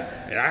 Yeah.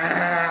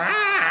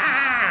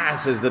 Ah,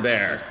 says the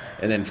bear,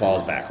 and then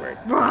falls backward.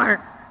 Roar.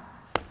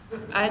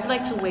 I'd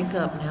like to wake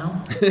up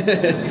now.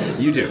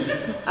 You do.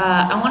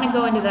 I want to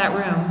go into that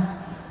room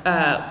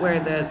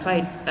where the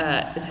fight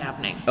is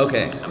happening.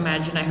 Okay.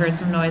 Imagine I heard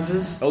some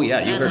noises. Oh,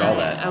 yeah, you heard all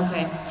that.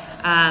 Okay.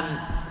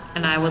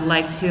 And I would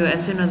like to,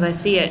 as soon as I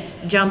see it,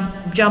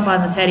 jump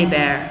on the teddy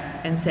bear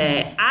and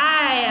say,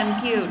 "I am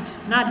cute,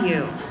 not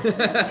you."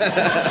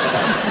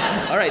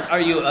 All right. Are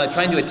you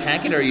trying to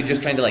attack it, or are you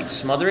just trying to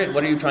smother it?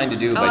 What are you trying to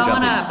do by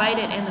jumping? I want to bite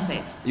it in the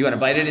face. You want to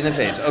bite it in the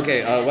face?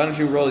 Okay. Why don't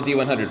you roll a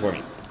d100 for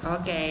me?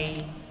 Okay.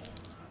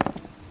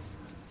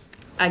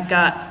 I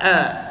got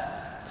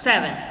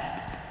 7.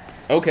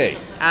 Okay.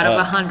 Out of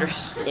 100.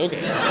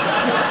 Okay.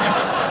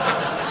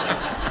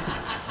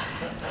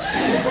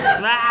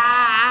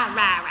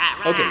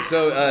 Okay,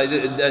 so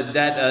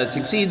that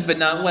succeeds, but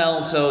not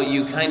well. So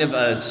you kind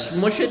of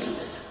smush it,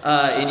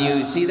 and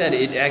you see that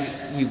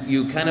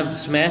you kind of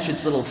smash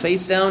its little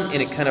face down,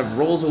 and it kind of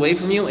rolls away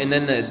from you, and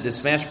then the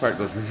smash part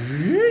goes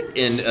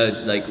and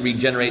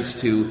regenerates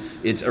to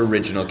its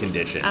original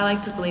condition. I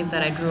like to believe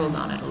that I drooled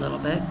on it a little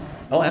bit.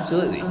 Oh,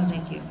 absolutely. Oh,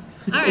 thank you.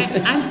 All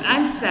right,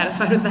 I'm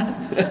satisfied with that.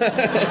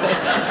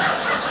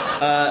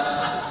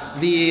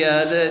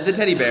 The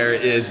teddy bear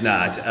is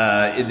not.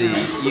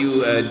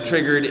 You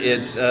triggered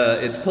its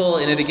pull,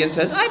 and it again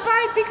says, "I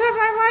bite because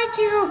I like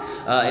you."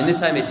 And this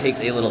time it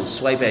takes a little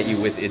swipe at you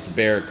with its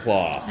bare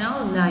claw.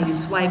 No, you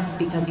swipe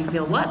because you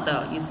feel what,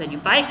 though? You said you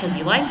bite because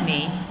you like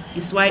me.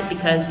 You swipe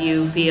because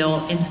you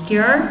feel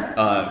insecure?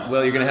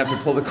 Well, you're going to have to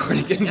pull the cord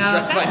again to try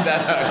to find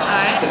that out.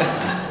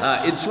 All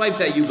right. It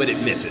swipes at you, but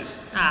it misses.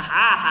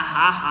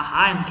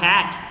 I'm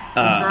Cat.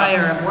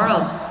 Destroyer of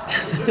worlds.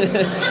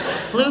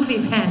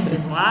 Floofy Pants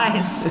is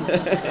wise.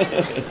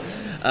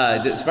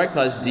 Spark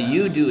Claws, do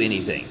you do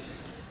anything?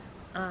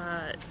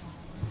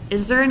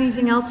 Is there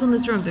anything else in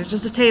this room? There's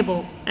just a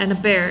table and a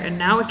bear and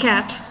now a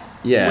cat.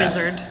 Yeah.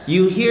 Wizard.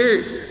 You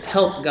hear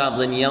Help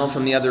Goblin yell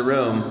from the other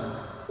room,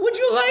 "Would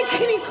you like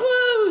any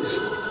clues?"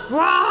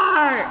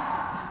 Roar!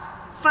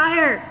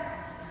 Fire!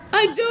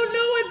 I don't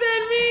know what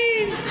that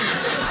means.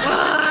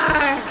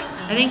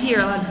 I think you're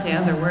allowed to say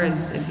other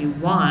words if you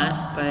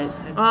want, but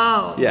it's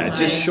Yeah,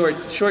 just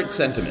short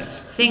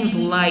sentiments. things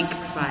like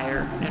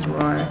fire and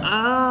roar.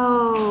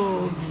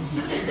 Oh.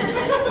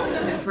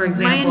 For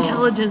example, My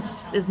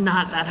intelligence is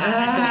not that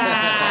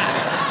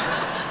high.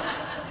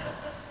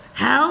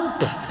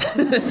 Help!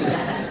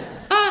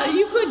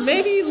 You could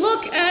maybe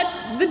look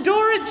at the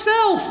door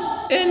itself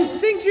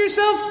and think to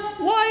yourself,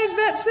 why is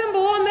that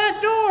symbol on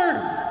that door?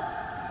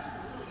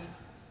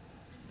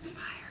 It's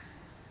fire.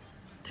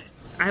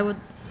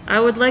 I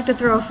would like to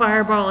throw a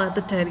fireball at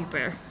the teddy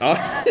bear. Oh.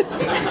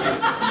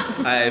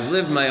 I've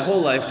lived my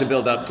whole life to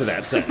build up to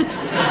that sentence.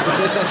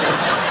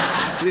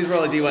 Please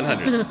roll a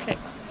D100. Okay.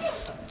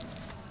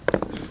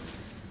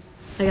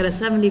 I got a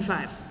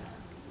 75.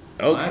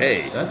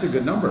 Okay. That's a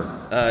good number.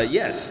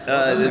 Yes,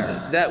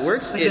 that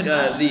works.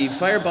 The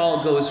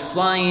fireball goes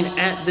flying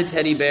at the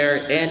teddy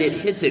bear, and it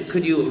hits it.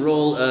 Could you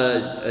roll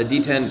a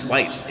D10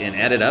 twice and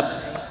add it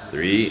up?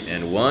 3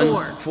 and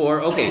 1.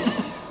 4. Okay.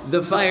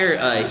 The fire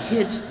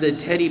hits the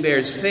teddy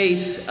bear's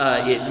face.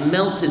 It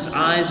melts its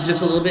eyes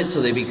just a little bit,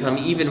 so they become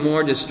even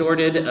more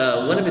distorted.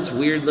 One of its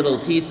weird little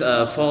teeth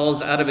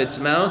falls out of its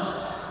mouth,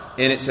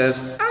 and it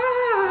says, "Ah!"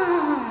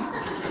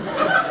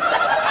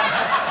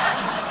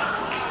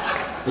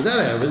 Was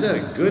that a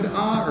good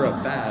or a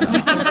bad?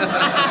 Because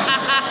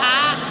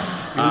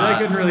I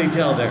couldn't really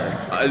tell there.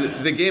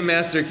 The game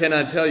master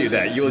cannot tell you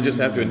that. You will just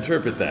have to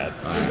interpret that.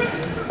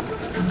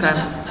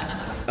 Okay.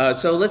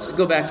 So let's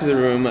go back to the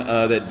room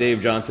that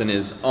Dave Johnson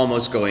is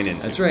almost going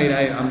into. That's right.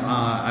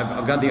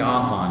 I've got the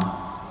off on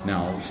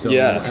now. So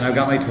Yeah. And I've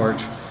got my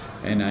torch,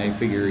 and I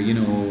figure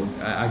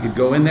I could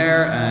go in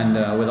there,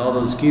 and with all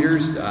those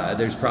skeeters,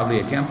 there's probably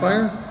a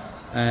campfire,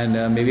 and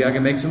maybe I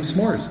can make some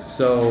s'mores.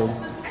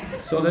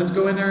 So let's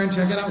go in there and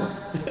check it out.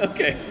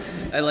 Okay.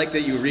 I like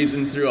that you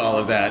reasoned through all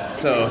of that.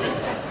 So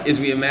as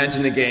we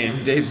imagine the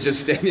game, Dave's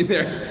just standing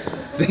there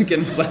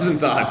thinking pleasant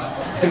thoughts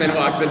and then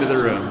walks into the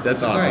room.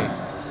 That's awesome.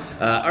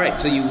 That's All right,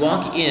 so you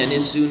walk in.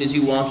 As soon as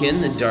you walk in,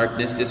 the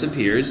darkness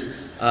disappears,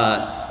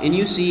 and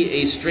you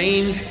see a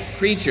strange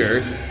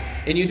creature,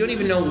 and you don't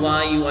even know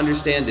why you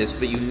understand this,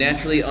 but you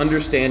naturally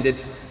understand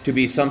it to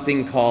be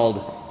something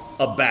called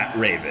a bat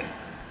raven.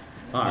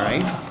 All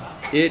right.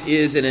 It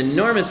is an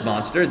enormous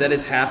monster that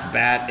is half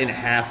bat and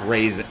half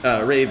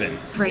raven.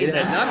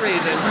 Raisin. Not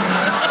raisin.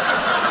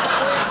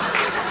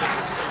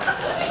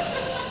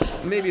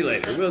 Maybe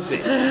later. We'll see.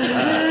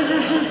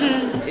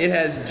 It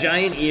has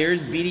giant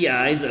ears, beady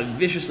eyes, a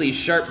viciously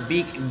sharp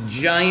beak,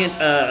 giant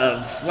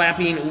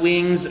flapping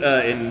wings,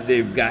 and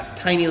they've got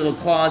tiny little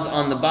claws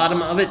on the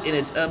bottom of it, and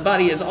its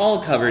body is all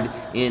covered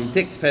in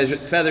thick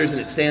feathers, and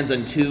it stands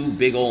on 2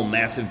 big old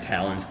massive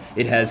talons.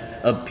 It has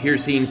a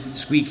piercing,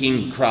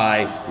 squeaking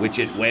cry, which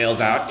it wails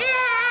out.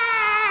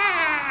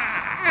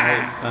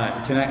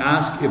 Can I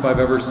ask if I've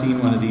ever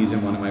seen one of these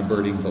in one of my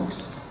birding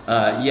books?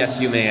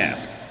 Yes, you may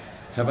ask.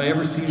 Have I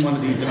ever seen one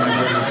of these in one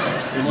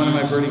of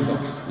my birding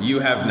books? You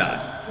have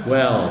not.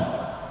 Well,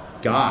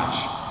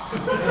 gosh,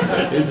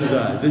 this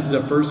is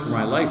a first for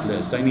my life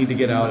list. I need to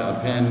get out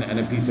a pen and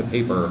a piece of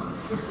paper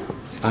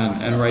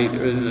and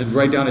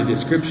write down a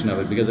description of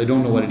it, because I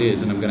don't know what it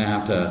is, and I'm going to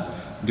have to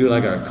do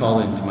like a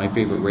call-in to my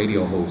favorite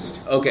radio host.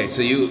 Okay,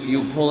 so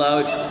you pull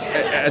out,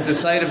 at the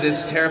sight of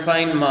this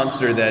terrifying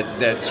monster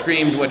that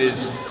screamed what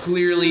is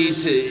clearly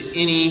to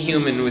any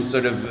human with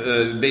sort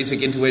of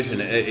basic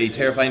intuition a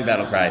terrifying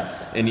battle cry,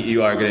 and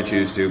you are going to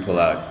choose to pull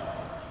out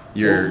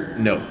your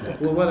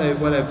notebook. Well,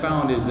 what I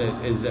found is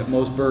that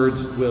most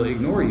birds will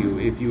ignore you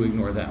if you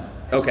ignore them.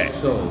 Okay.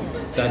 So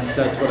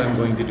that's what I'm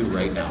going to do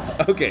right now.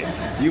 Okay,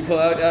 you pull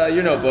out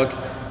your notebook,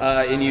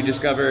 and you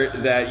discover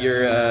that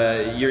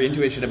your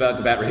intuition about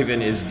the bat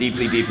raven is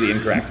deeply, deeply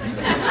incorrect.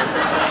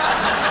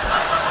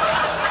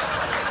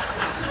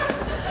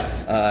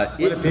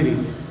 What a pity.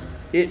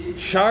 It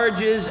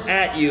charges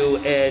at you,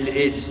 and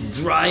it's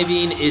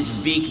driving its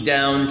beak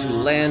down to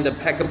land a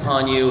peck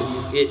upon you.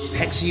 It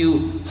pecks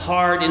you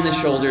hard in the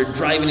shoulder,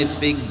 driving its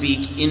big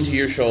beak into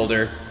your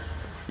shoulder.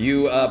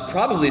 You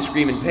probably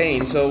scream in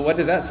pain, so what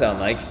does that sound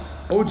like?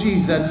 Oh,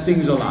 geez, that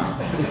stings a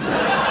lot.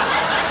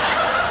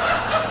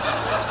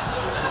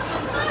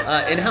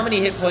 And how many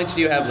hit points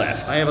do you have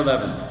left? I have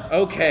 11.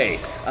 Okay,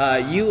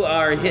 you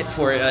are hit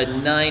for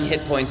 9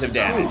 hit points of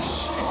damage.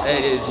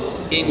 It is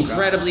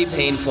incredibly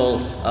painful.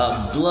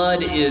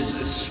 Blood is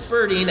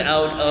spurting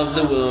out of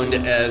the wound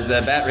as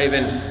the bat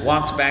raven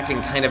walks back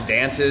and kind of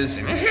dances.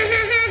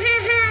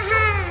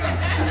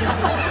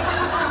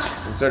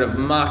 Sort of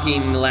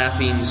mocking,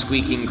 laughing,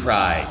 squeaking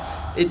cry.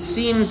 It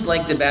seems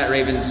like the bat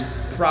raven's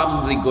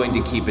probably going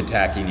to keep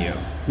attacking you.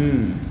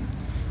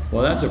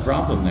 Well, that's a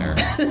problem there.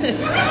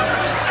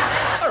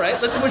 All right,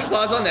 let's push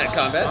pause on that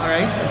combat. All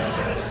right.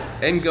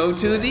 And go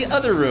to the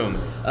other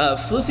room.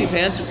 Floofy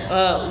Pants,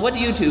 what do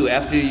you do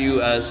after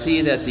you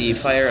see that the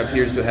fire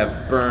appears to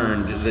have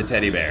burned the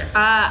teddy bear?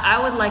 I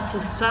would like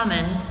to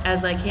summon,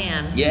 as I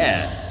can,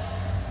 Yeah.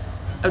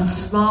 a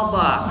small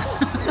box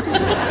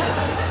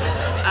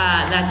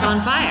that's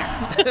on fire.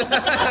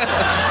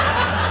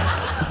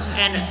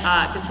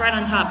 and just right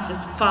on top,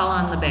 just fall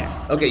on the bear.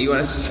 Okay, you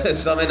want to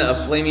summon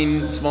a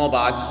flaming small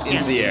box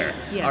into the air.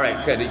 Yes. All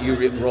right, could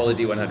you roll a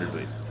D100,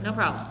 please? No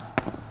problem.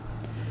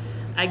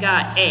 I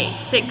got a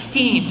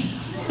 16.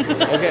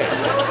 Okay.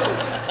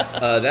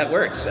 That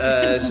works.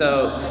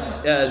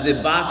 The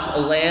box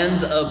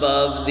lands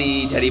above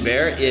the teddy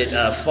bear. It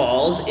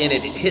falls and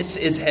it hits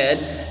its head,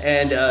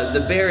 and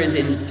the bear is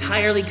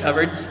entirely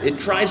covered. It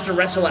tries to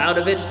wrestle out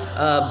of it,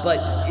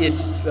 but it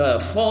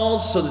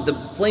falls so that the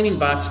flaming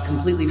box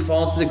completely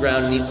falls to the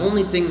ground, and the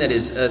only thing that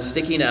is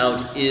sticking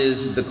out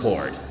is the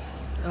cord.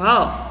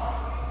 Oh.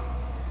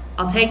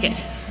 I'll take it.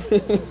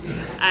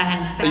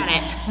 And bat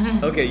it.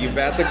 Okay, you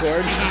bat the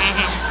cord?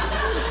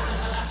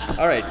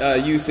 All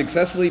right, you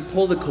successfully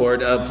pull the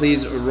cord.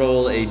 Please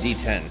roll a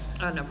D10.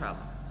 Oh, no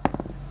problem.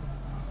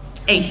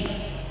 8.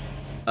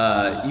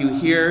 You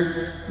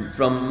hear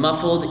from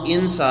muffled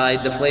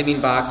inside the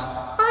flaming box,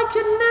 "I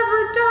can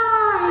never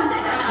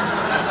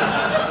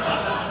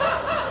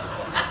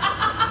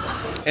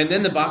die!" And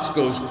then the box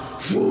goes,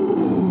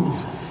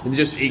 and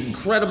just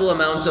incredible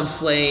amounts of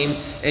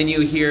flame, and you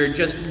hear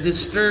just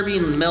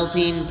disturbing,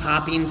 melting,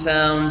 popping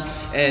sounds,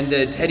 and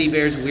the teddy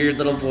bear's weird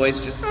little voice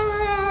just...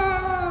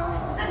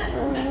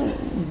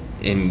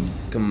 And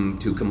come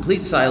to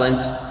complete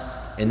silence,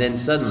 and then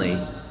suddenly,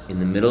 in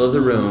the middle of the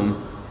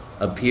room,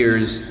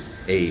 appears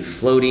a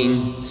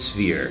floating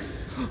sphere.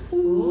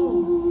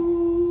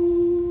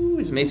 Ooh,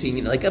 it's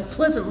making like a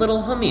pleasant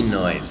little humming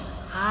noise.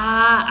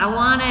 I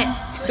want it.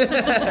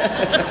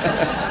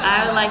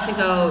 I would like to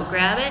go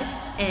grab it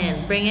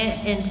and bring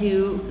it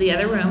into the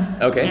other room.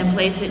 Okay. And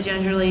place it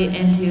gingerly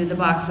into the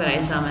box that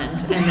I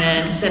summoned, and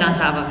then sit on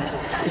top of it.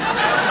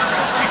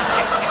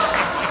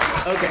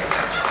 Okay.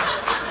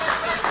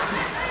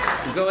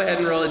 Go ahead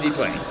and roll a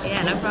D20.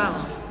 Yeah, no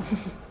problem.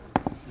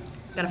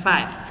 Got a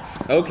 5.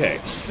 Okay.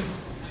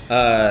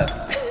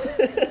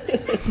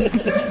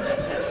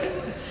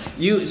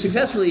 You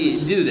successfully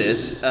do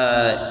this,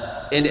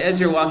 and as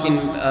you're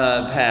walking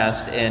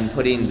past and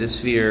putting the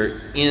sphere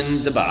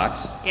in the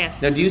box...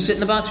 Yes. Now, do you sit in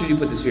the box, or do you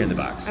put the sphere in the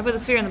box? I put the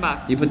sphere in the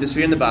box. You put the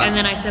sphere in the box. And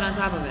then I sit on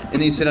top of it. And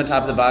then you sit on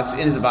top of the box,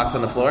 and is the box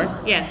on the floor?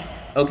 Yes.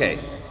 Okay.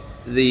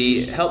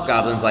 The help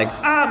goblin's like,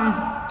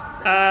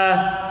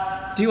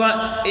 do you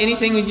want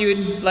anything that you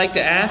would like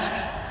to ask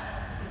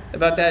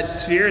about that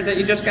sphere that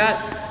you just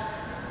got?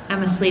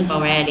 I'm asleep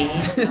already.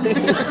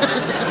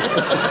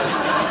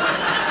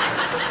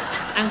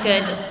 I'm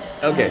good.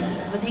 Okay.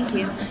 But thank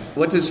you.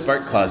 What does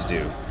Spark Claws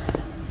do?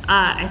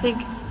 I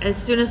think as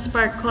soon as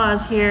Spark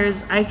Claws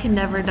hears "I can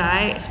never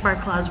die,"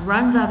 Spark Claws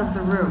runs out of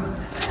the room.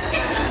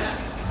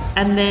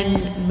 And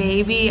then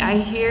maybe I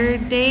hear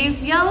Dave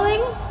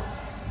yelling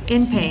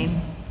in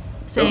pain,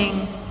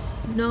 saying,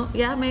 "No,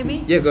 yeah,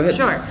 maybe." Yeah, go ahead.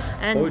 Sure.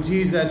 And Oh,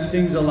 geez, that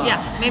stings a lot.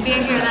 yeah, maybe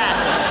I hear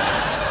that.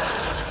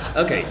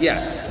 Okay,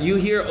 yeah. You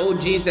hear, "Oh,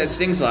 geez, that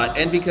stings a lot."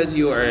 And because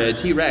you are a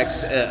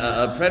T-Rex,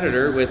 a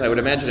predator with, I would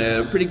imagine,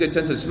 a pretty good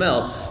sense of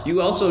smell,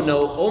 you also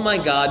know, "Oh my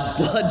God,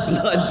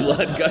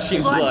 blood,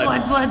 gushing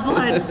blood."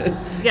 Blood.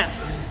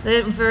 Yes.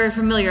 I'm very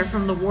familiar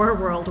from the war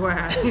world where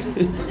I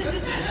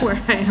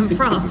am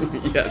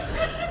from. Yes.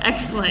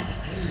 Excellent.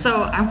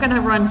 So I'm going to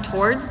run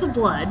towards the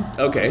blood,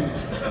 Okay.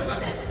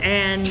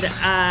 and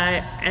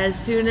as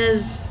soon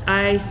as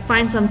I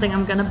find something,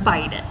 I'm going to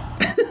bite it.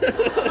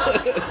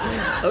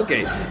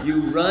 Okay,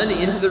 you run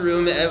into the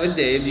room with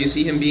Dave. You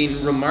see him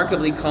being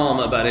remarkably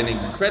calm about an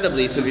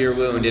incredibly severe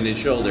wound in his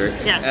shoulder.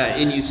 Yes.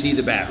 And you see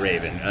the bat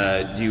raven.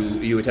 Do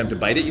you attempt to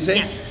bite it, you say?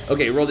 Yes.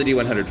 Okay, roll the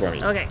D100 for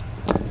me. Okay.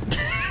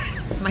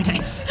 My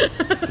dice.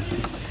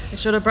 I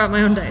should have brought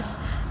my own dice.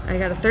 I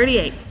got a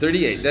 38.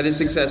 38, that is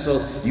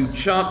successful. You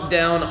chomp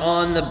down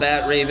on the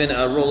bat raven.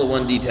 Roll a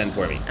 1D10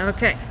 for me.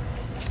 Okay.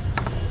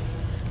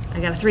 I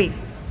got a 3.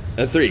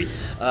 A 3.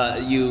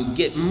 You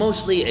get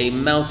mostly a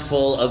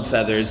mouthful of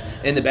feathers,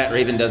 and the bat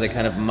raven does a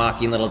kind of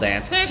mocking little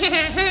dance. And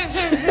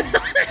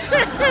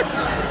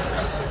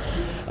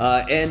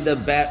the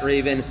bat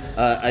raven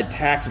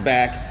attacks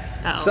back.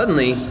 Uh-oh.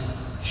 Suddenly,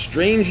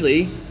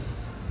 strangely,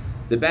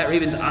 the bat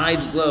raven's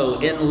eyes glow,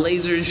 and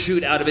lasers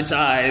shoot out of its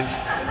eyes,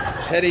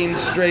 heading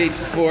straight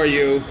for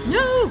you.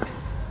 No!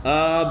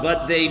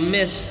 But they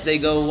miss. They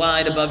go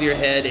wide above your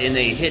head, and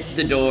they hit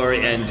the door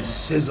and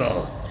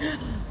sizzle.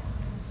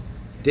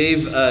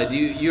 Dave,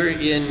 you're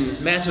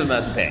in massive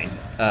amounts of pain,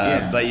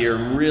 but you're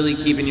really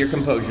keeping your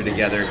composure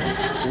together.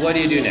 What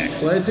do you do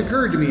next? Well, it's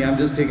occurred to me, I'm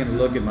just taking a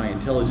look at my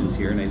intelligence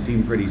here, and I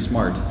seem pretty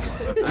smart.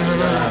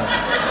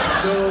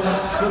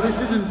 So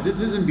this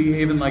isn't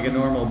behaving like a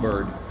normal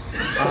bird.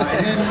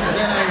 And then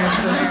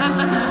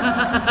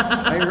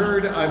I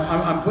heard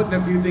I'm putting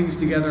a few things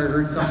together. I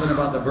heard something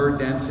about the bird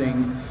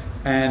dancing,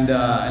 and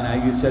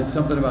you said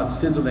something about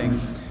sizzling,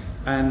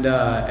 and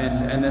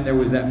then there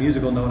was that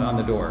musical note on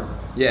the door.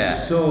 Yeah.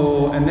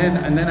 So and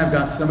then I've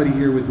got somebody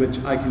here with which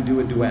I can do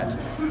a duet.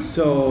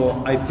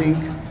 So I think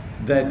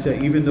that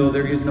even though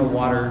there is no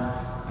water,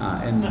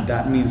 and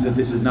that means that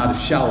this is not a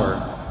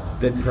shower,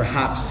 that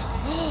perhaps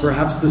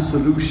the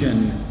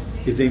solution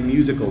is a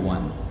musical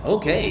one.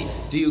 Okay.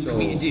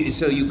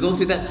 So you go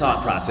through that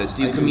thought process.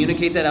 Do you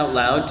communicate that out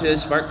loud to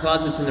Spark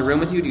Claus that's in the room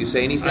with you? Do you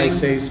say anything? I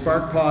say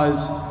Spark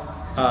Claus.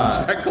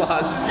 Spark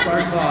Claus.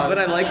 Spark Claus. But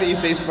I like that you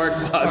say Spark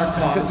Claus.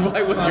 Because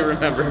why wouldn't you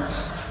remember?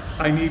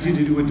 I need you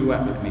to do a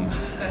duet with me.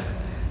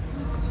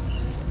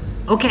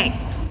 Okay.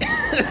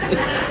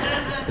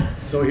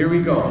 So here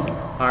we go.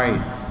 All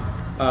right.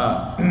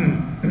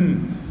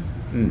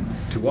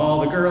 To all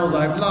the girls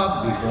I've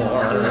loved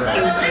before,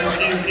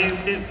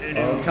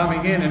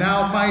 coming in and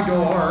out my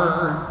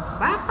door.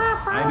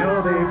 I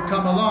know they've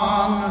come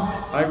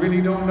along. I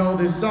really don't know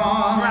this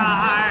song.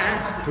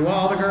 To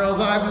all the girls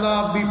I've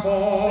loved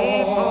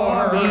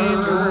before.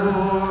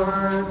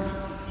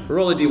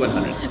 Roll a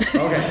D100.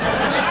 Okay.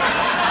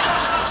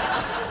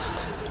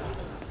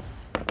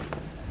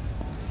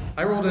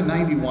 I rolled a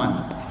 91.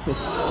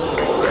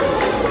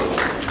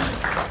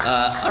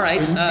 All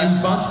right.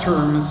 In bus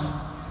terms,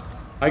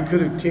 I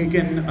could have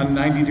taken a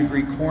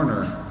 90-degree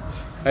corner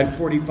at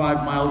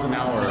 45 miles an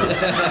hour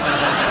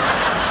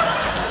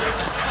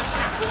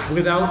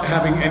without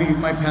having any of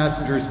my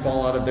passengers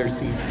fall out of their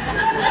seats.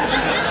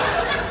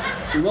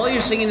 While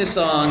you're singing the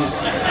song,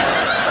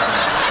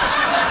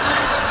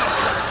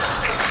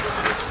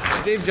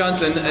 Dave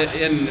Johnson,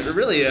 in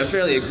really a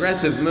fairly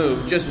aggressive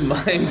move, just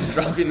mimed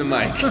dropping the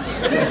mic.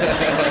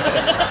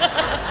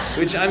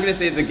 Which I'm going to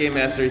say as a game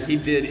master, he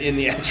did in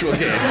the actual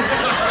game.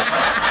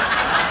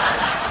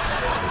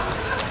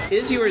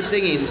 As you were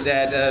singing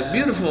that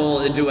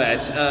beautiful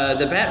duet,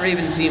 the Bat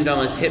Raven seemed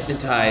almost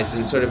hypnotized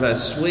and sort of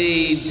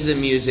swayed to the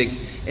music.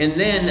 And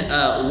then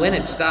when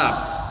it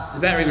stopped, the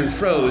Bat Raven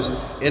froze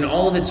and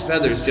all of its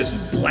feathers just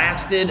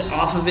blasted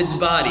off of its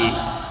body.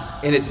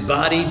 And its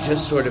body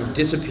just sort of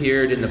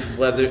disappeared and the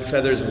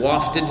feathers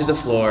wafted to the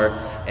floor.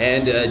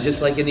 And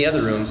just like in the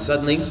other room,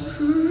 suddenly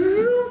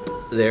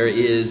there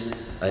is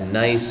a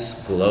nice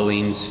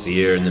glowing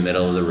sphere in the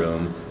middle of the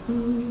room.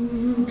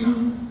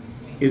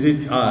 Is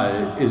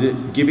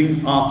it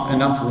giving off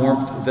enough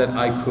warmth that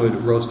I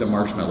could roast a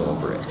marshmallow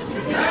over it?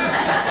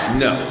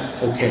 No.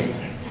 Okay.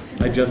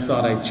 I just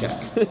thought I'd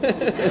check.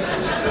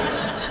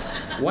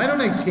 Why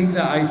don't I take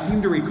that? I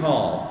seem to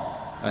recall,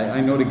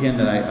 I note again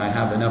that I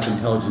have enough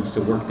intelligence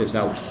to work this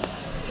out.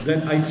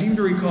 That I seem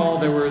to recall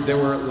there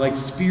were like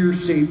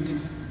sphere-shaped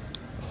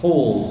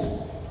holes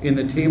in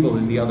the table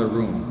in the other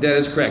room. That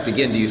is correct.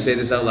 Again, do you say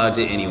this out loud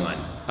to anyone?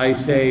 I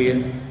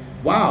say,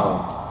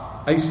 wow.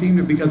 I seem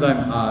to, because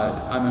I'm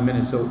a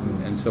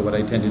Minnesotan, and so what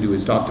I tend to do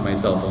is talk to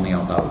myself only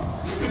out loud.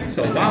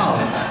 So, wow,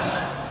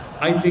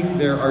 I think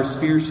there are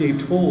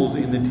sphere-shaped holes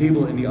in the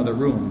table in the other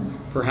room.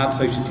 Perhaps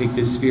I should take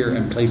this sphere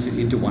and place it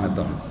into one of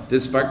them.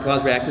 Does Spark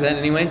Claus react to that in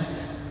any way?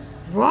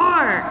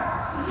 Roar!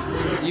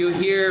 You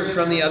hear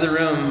from the other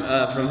room,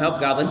 from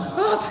Help Goblin,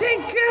 oh,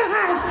 thank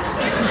God!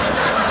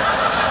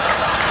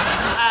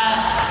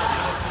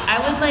 I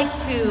would like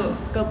to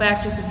go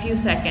back just a few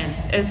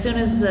seconds. As soon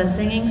as the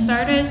singing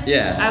started,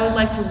 I would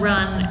like to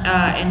run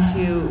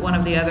into one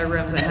of the other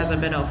rooms that hasn't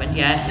been opened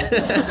yet.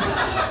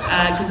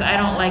 Because I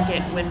don't like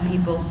it when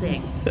people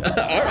sing.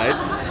 All right.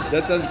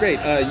 That sounds great.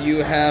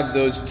 You have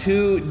those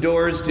two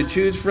doors to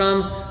choose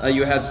from.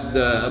 You have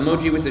the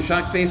emoji with the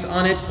shock face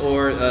on it,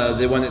 or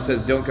the one that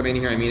says, don't come in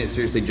here, I mean it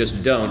seriously,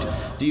 just don't.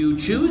 Do you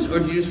choose, or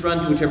do you just run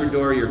to whichever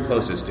door you're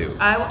closest to?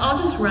 I'll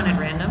just run at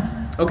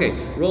random. Okay,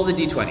 roll the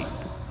D20.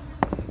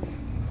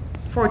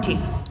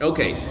 14.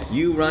 Okay,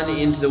 you run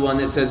into the one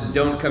that says,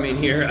 don't come in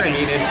here, I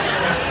mean it.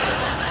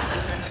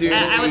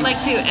 Seriously? I would like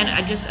to, and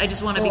I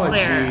just want to be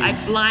clear. Geez. I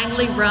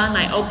blindly run,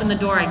 I open the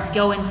door, I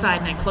go inside,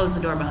 and I close the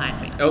door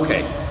behind me.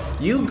 Okay,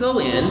 you go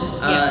in,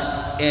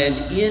 Yes.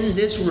 and in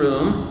this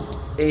room,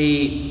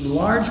 a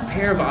large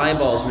pair of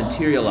eyeballs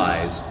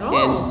materialize,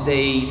 and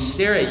they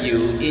stare at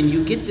you, and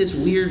you get this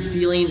weird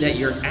feeling that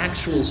your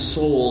actual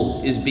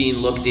soul is being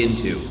looked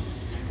into.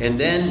 And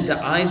then the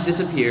eyes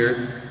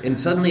disappear, and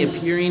suddenly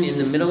appearing in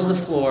the middle of the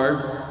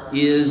floor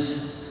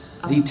is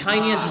the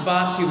tiniest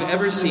box you've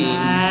ever seen,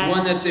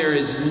 one that there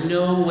is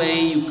no way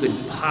you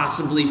could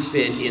possibly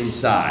fit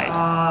inside.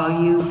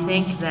 Oh, you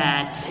think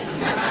that.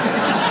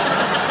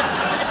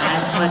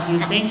 That's what you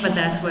think, but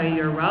that's where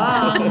you're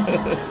wrong.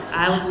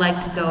 I would like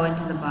to go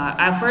into the box.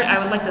 I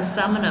would like to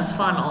summon a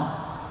funnel.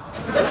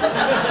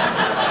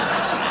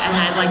 And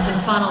I'd like to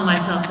funnel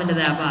myself into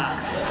that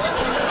box.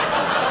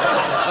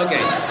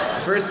 Okay,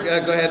 first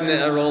go ahead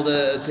and roll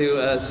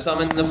to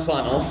summon the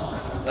funnel.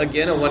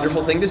 Again, a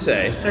wonderful thing to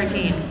say.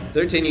 13.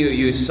 13,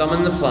 you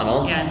summon the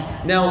funnel. Yes.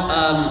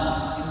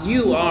 Now,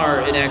 you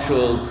are an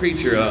actual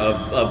creature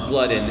of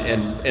blood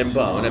and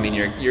bone. I mean,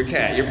 you're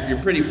cat.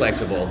 You're pretty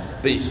flexible.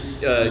 But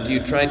do you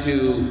try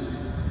to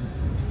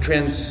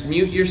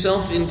transmute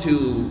yourself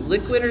into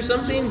liquid or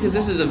something? Because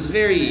this is a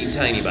very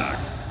tiny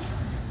box.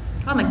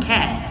 I'm a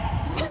cat.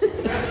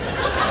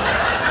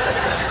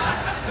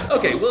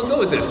 Okay, we'll go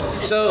with this.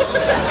 So,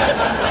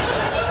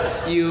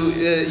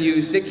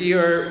 you stick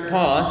your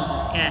paw.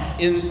 Yeah.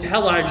 In how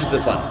large is the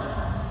funnel?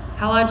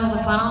 How large is the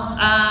funnel?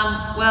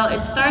 Well,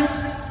 it starts,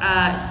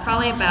 it's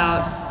probably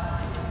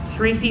about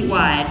 3 feet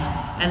wide,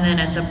 and then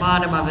at the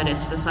bottom of it,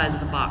 it's the size of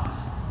the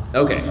box.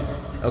 Okay.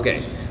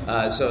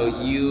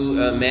 So you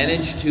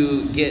manage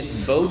to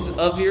get both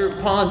of your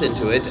paws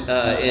into it,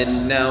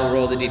 and now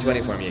roll the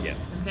d20 for me again.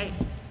 Okay.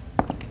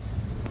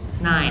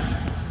 9.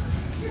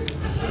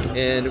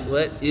 And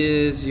what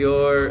is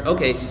your...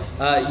 Okay,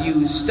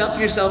 you stuff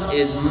yourself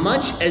as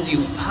much as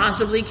you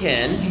possibly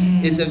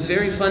can. It's a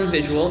very fun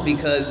visual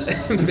because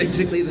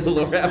basically the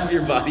lower half of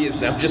your body is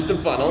now just a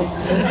funnel.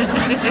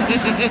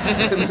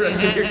 And the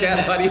rest of your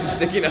cat body is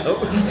sticking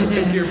out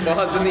with your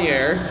paws in the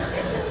air.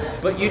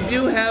 But you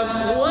do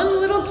have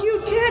one little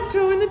cute cat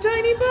toe in the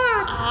tiny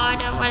box. Oh, I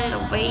don't want it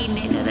to wait in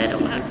it. I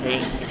don't want to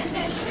take it.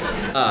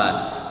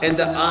 And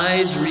the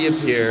eyes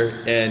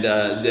reappear, and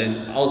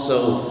then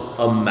also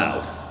a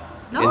mouth.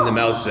 No. And the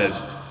mouth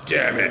says,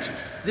 "Damn it,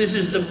 this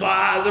is the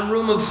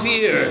room of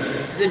fear.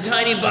 The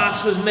tiny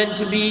box was meant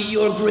to be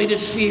your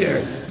greatest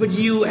fear, but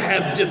you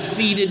have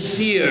defeated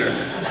fear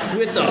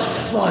with a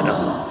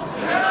funnel."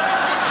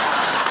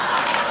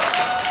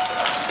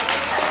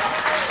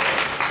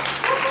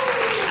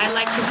 I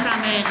like to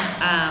summon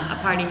a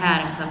party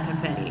hat and some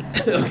confetti.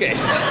 Okay.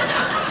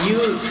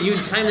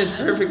 You time this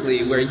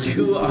perfectly where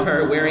you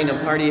are wearing a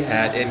party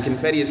hat and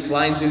confetti is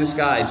flying through the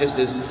sky just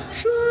as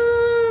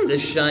the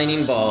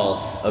shining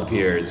ball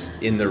appears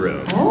in the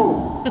room.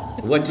 Oh.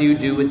 What do you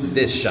do with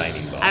this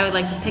shining ball? I would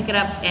like to pick it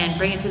up and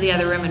bring it to the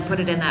other room and put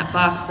it in that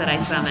box that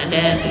I summoned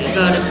and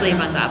go to sleep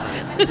on top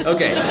of it.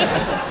 Okay.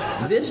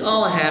 This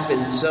all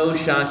happened so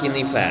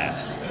shockingly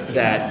fast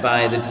that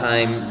by the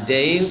time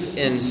Dave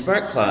and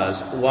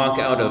Sparkclaws walk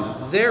out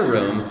of their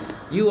room,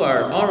 you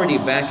are already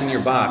back in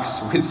your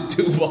box with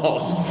 2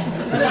 balls.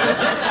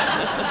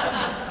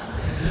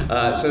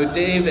 So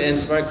Dave and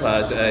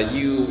Sparkclaws,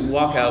 you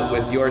walk out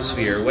with your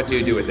sphere. What do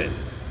you do with it?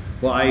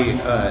 Well,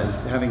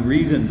 having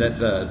reasoned that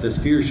the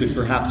sphere should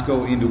perhaps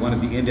go into one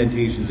of the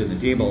indentations in the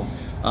table,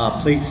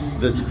 place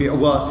the sphere...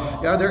 Well,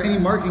 are there any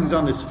markings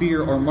on the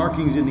sphere or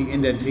markings in the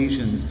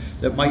indentations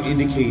that might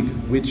indicate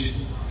which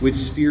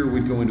sphere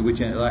would go into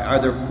which end? Are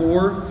there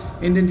 4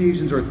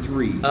 indentations or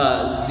 3?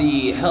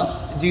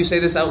 Do you say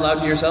this out loud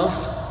to yourself?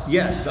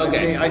 Yes.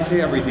 Okay. I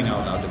say everything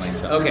out loud to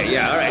myself. Okay,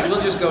 yeah, all right.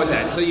 We'll just go with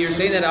that. So you're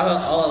saying that all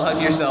out loud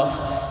to yourself,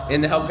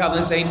 and the help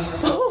goblin is saying,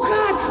 "Oh,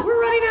 God, we're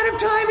running out of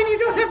time, and you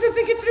don't have to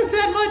think it through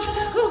that much.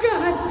 Oh,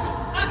 God."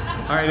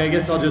 All right, I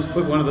guess I'll just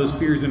put one of those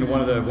spheres into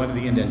one of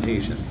the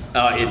indentations.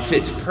 It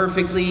fits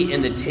perfectly,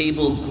 and the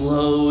table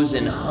glows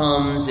and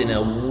hums in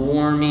a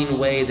warming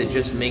way that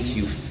just makes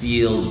you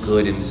feel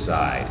good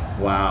inside.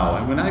 Wow!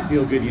 And when I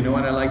feel good, you know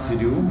what I like to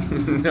do?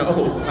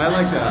 No. I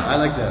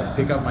like to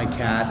pick up my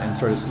cat and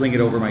sort of sling it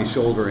over my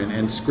shoulder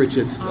and scritch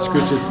its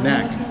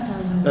neck.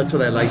 That's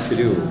what I like to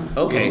do.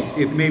 Okay.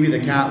 If maybe the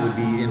cat would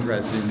be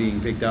interested in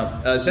being picked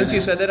up. Since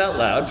you said that out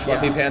loud,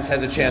 Fluffy Pants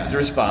has a chance to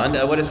respond.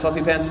 What does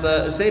Fluffy Pants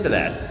say to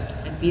that?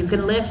 If you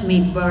can lift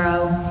me,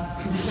 bro,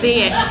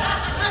 see it.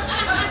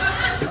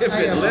 If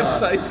it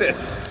lifts, I sit.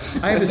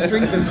 I have a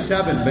strength of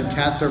 7, but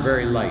cats are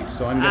very light,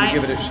 so I'm going to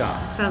give it a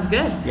shot. Sounds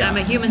good. Yeah. I'm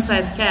a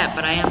human-sized cat,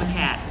 but I am a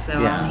cat, so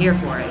I'm here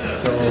for it.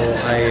 So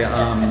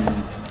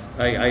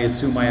I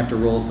assume I have to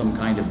roll some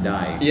kind of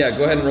die. Yeah,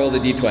 go ahead and roll the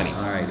d20.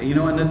 All right. You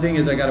know, and the thing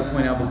is, I got to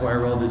point out before I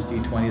roll this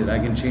d20 that I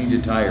can change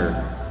a tire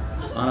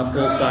on a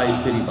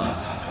full-size city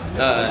bus.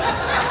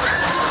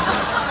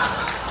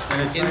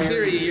 In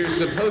theory, you're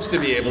supposed to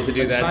be able to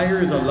do that. A tire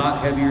is a lot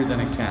heavier than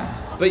a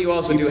cat. But you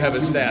also do have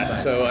a stat,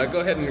 so go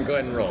ahead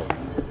and roll. All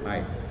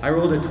right. I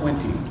rolled a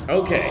 20.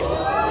 Okay.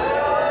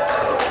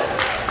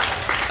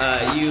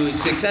 You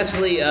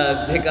successfully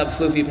pick up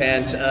Floofy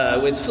Pants,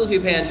 with Floofy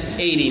Pants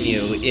aiding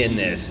you in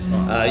this.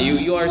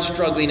 You are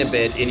struggling a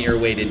bit and you're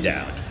weighted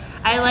down.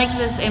 I like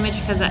this image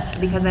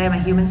because I am a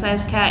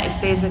human-sized cat. It's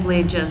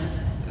basically just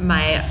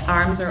my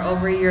arms are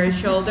over your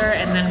shoulder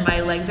and then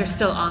my legs are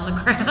still on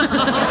the ground.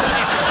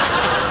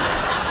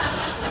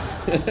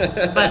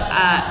 But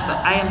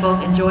I am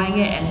both enjoying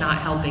it and not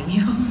helping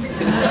you.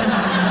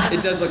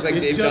 It does look like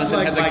Dave Johnson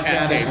has a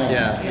cat cape.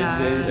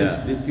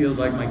 Yeah. This feels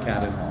like my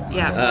cat at home.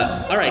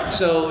 Yeah. All right,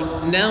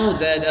 so now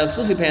that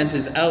Floofy Pants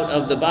is out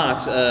of the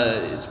box,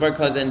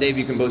 Sparkclaws and Dave,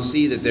 you can both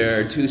see that there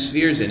are 2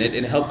 spheres in it,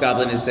 and Help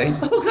Goblin is saying,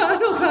 oh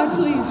God,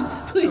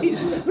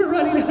 please, we're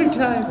running out of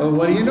time. Well,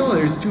 what do you know?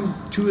 There's two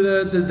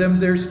of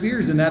their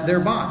spheres in their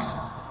box.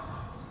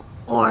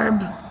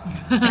 Orb.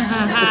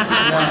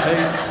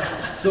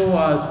 So,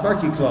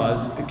 Sparky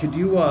Claws, could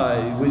you,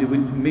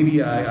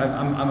 maybe,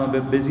 I'm a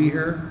bit busy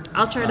here.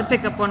 I'll try to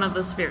pick up one of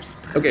the spheres.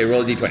 Okay,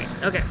 roll a d20.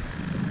 Okay.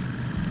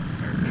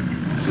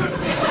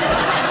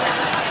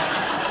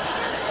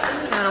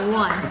 Got a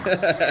 1.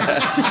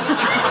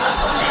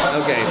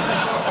 Okay.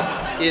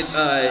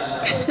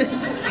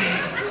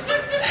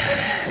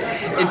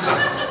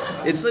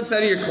 It slips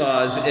out of your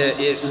claws,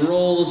 it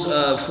rolls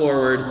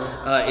forward,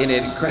 and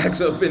it cracks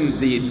open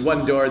the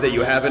one door that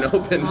you haven't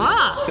opened.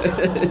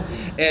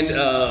 And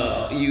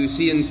you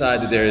see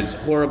inside that there's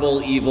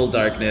horrible, evil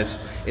darkness,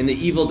 and the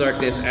evil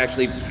darkness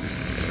actually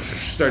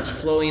starts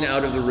flowing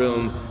out of the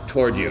room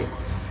toward you.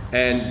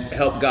 And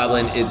Help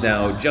Goblin is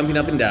now jumping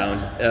up and down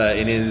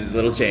in his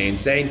little chain,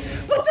 saying,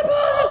 Put the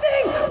ball in the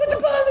thing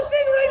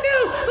right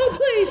now! Oh,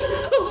 please!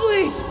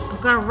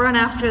 gotta run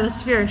after the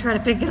sphere and try to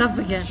pick it up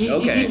again.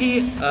 Okay.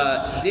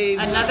 Dave.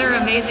 Another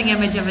amazing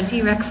image of a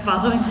T-Rex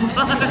following the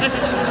ball.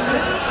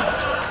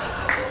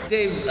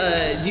 Dave,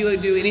 do you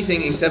do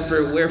anything except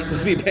for wear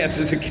fluffy pants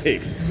as a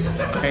cape?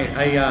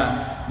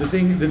 The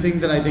thing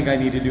that I think I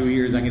need to do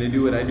here is I'm going to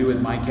do what I do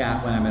with my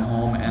cat when I'm at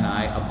home, and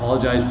I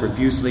apologize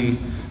profusely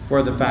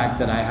for the fact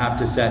that I have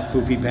to set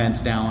Foofy Pants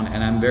down,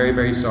 and I'm very,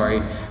 very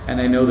sorry. And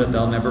I know that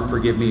they'll never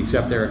forgive me,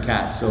 except they're a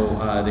cat, so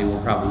they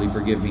will probably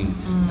forgive me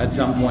at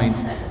some point.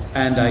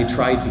 And I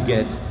tried to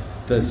get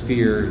the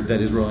sphere that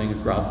is rolling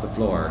across the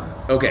floor.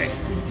 Okay.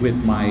 With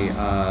my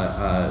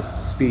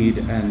speed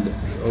and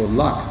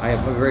luck. I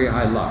have a very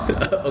high luck.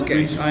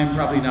 Okay. Which I'm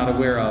probably not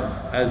aware of,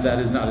 as that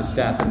is not a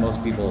stat that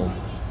most people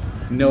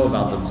know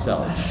about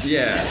themselves.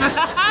 Yeah.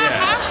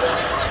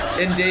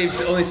 And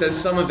Dave only says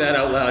some of that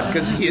out loud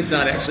because he is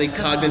not actually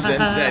cognizant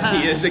that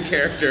he is a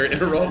character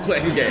in a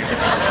role-playing game.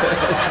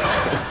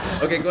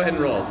 Okay, go ahead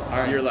and roll. All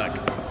right. Your luck.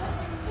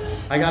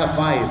 I got a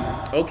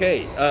 5.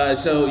 Okay,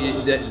 so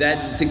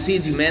that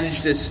succeeds. You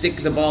manage to stick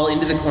the ball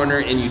into the corner,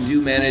 and you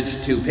do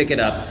manage to pick it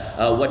up.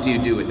 What do you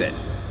do with it?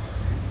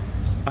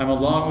 I'm a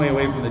long way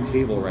away from the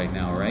table right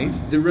now, right?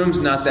 The room's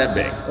not that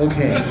big.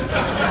 Okay.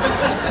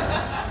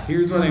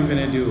 Here's what I'm going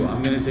to do.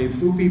 I'm going to say,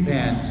 Foofy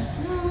Pants,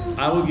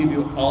 I will give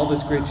you all the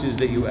scritches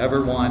that you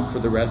ever want for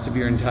the rest of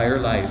your entire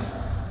life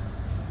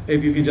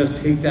if you can just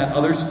take that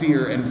other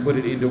sphere and put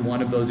it into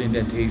one of those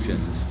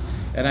indentations.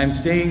 And I'm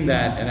saying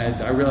that,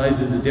 and I realize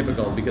this is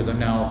difficult because I'm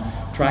now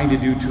trying to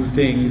do two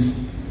things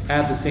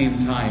at the same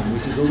time,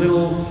 which is a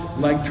little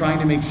like trying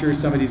to make sure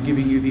somebody's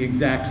giving you the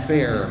exact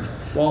fare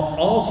while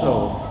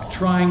also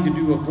trying to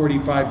do a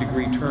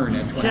 45-degree turn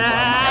at 25 miles an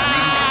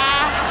hour.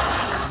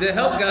 The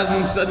help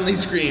goblin suddenly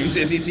screams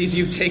as he sees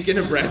you've taken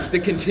a breath to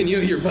continue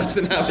your bus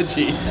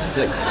analogy.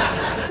 Like,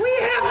 we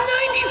have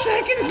 90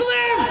 seconds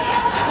left!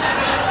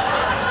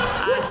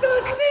 Put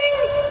the thing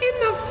in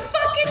the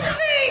fucking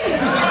thing!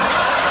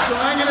 So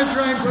I'm going to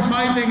try and put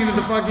my thing into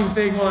the fucking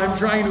thing while I'm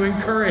trying to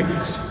encourage.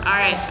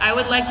 Alright, I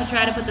would like to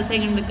try to put the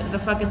thing in the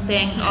fucking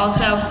thing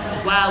also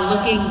while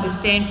looking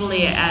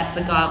disdainfully at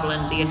the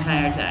goblin the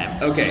entire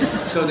time. Okay,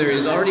 so there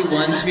is already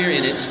one sphere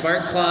in it.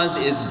 Spark Claws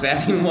is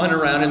batting one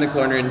around in the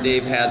corner, and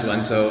Dave has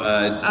one, so...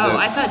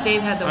 I thought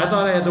Dave had the one. I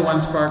thought I had the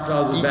one Spark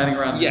Claws was batting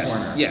around in the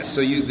corner. Yes,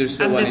 so there's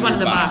still one there's in one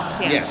your in the box.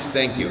 box, yeah. Yes,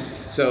 thank you.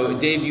 So,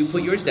 Dave, you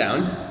put yours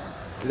down.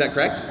 Is that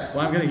correct?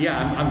 Well, I'm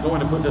going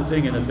to put the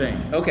thing in the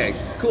thing. Okay,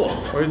 cool.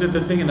 Or is it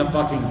the thing in the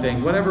fucking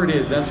thing? Whatever it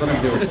is, that's what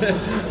I'm doing.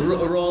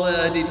 Roll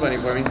a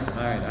d20 for me.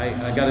 All right,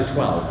 I got a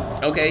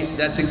 12. Okay,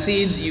 that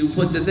succeeds. You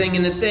put the thing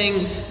in the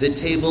thing. The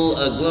table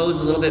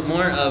glows a little bit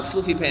more.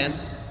 Floofy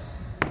Pants.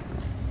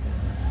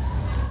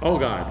 Oh,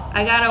 God.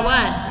 I got a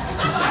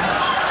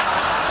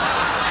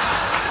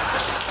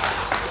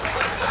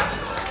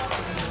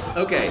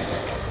 1. Okay.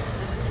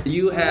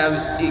 You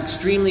have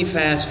extremely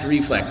fast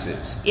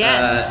reflexes.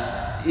 Yes.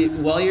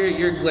 While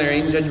you're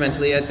glaring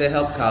judgmentally at the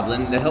help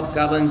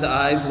goblin's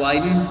eyes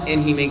widen,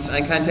 and he makes eye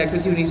contact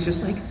with you, and he's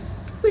just like,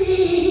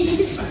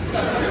 please.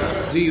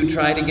 Do you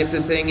try to get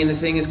the thing in the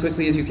thing as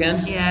quickly as you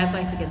can? Yeah, I'd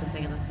like to get the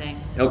thing in the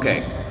thing.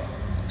 Okay.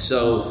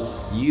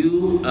 So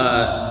you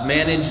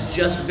manage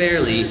just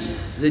barely.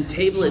 The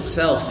table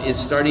itself is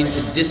starting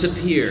to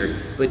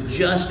disappear, but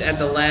just at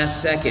the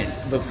last second,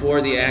 before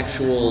the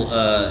actual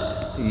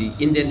the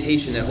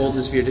indentation that holds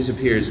the sphere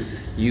disappears,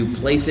 you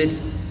place it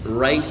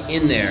right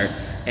in there,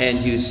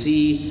 and you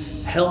see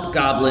Help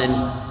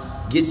Goblin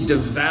get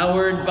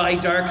devoured by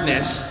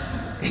darkness.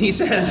 He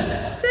says,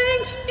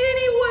 thanks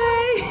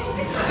anyway!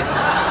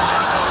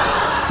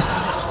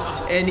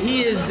 And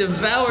he is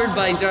devoured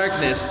by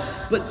darkness,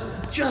 but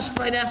just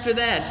right after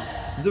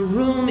that, the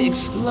room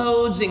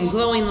explodes in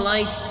glowing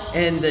light,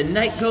 and the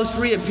night ghost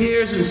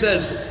reappears and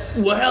says,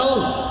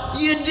 well,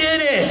 you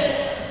did it!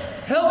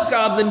 Help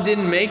Goblin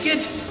didn't make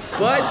it,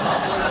 but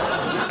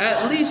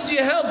at least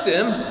you helped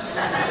him.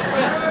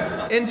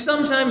 And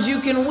sometimes you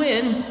can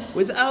win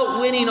without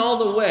winning all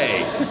the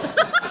way.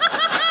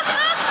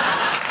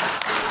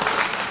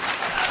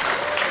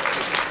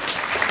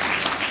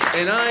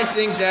 And I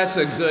think that's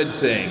a good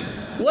thing.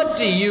 What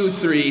do you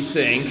three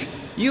think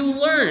you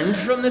learned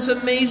from this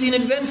amazing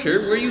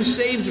adventure where you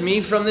saved me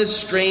from this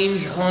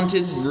strange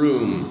haunted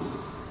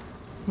room?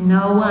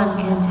 No one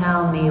can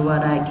tell me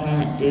what I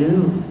can't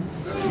do.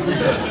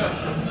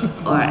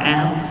 Or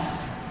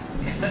else.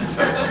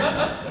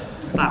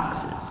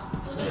 Boxes.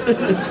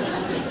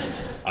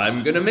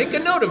 I'm gonna make a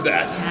note of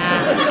that.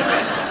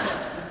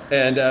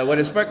 And what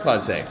does Spark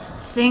Claws say?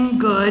 Sing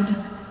good.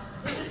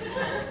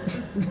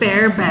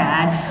 Bear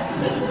bad.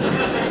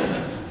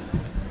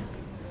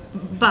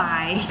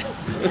 Bye.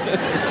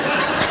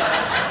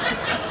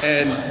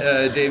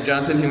 And Dave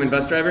Johnson, human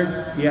bus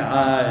driver?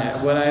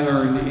 Yeah, what I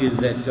learned is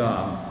that,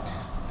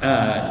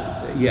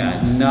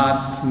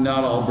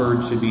 not all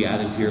birds should be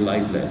added to your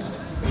life list.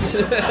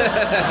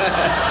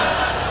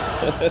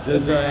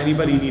 Does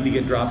anybody need to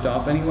get dropped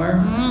off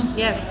anywhere?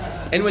 Yes.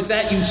 And with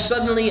that, you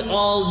suddenly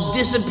all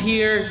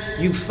disappear.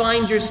 You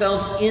find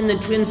yourself in the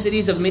Twin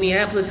Cities of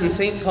Minneapolis and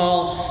St.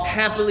 Paul,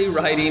 happily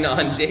riding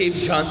on Dave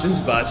Johnson's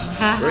bus,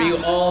 where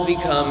you all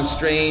become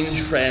strange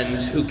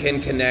friends who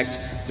can connect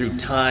through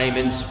time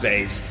and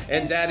space.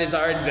 And that is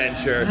our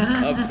adventure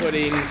of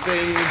putting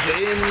things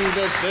in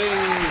the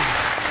things.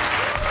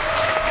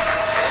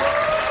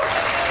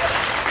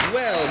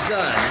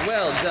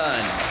 Well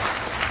done.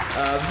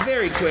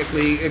 Very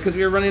quickly, because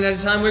we are running out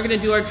of time, we're going to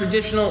do our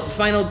traditional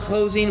final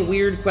closing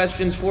weird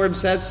questions for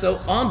Obsessed.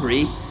 So,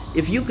 Aubrey,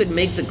 if you could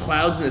make the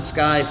clouds in the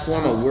sky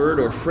form a word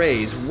or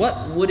phrase,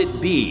 what would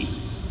it be?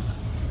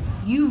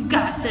 You've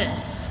got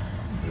this.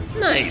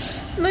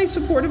 Nice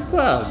supportive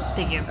clouds.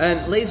 Thank you.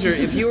 And Laser,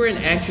 if you were an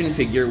action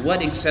figure,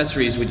 what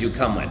accessories would you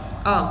come with?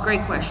 Oh,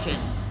 great question.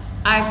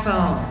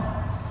 iPhone.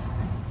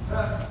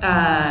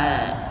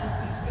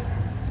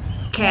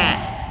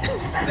 Cat.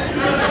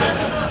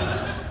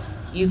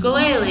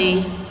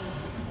 Ukulele.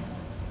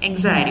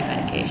 Anxiety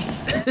medication.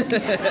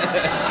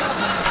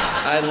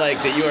 I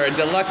like that you are a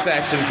deluxe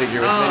action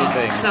figure with many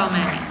things. So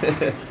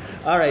many.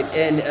 All right,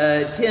 and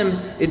Tim,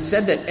 it's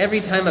said that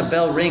every time a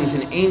bell rings,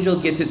 an angel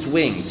gets its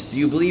wings. Do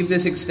you believe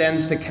this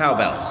extends to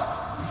cowbells?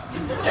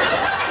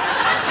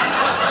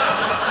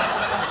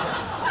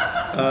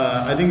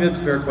 I think that's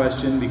a fair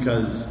question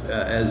because,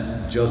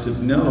 as Joseph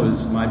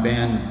knows, my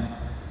band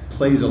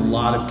plays a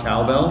lot of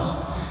cowbells.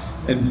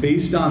 And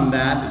based on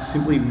that,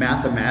 simply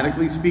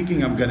mathematically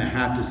speaking, I'm going to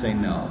have to say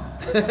no.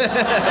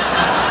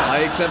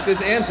 I accept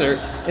this answer.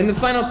 And the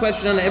final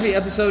question on every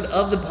episode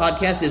of the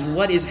podcast is,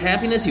 what is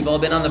happiness? You've all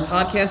been on the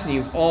podcast and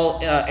you've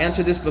all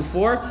answered this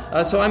before.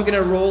 So I'm going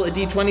to roll a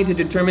d20 to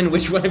determine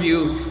which one of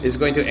you is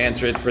going to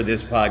answer it for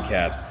this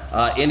podcast.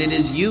 And it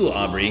is you,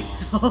 Aubrey.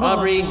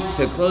 Aubrey,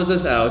 to close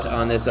us out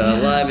on this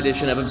live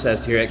edition of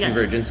Obsessed here at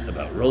CONvergence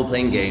about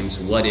role-playing games,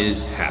 what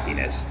is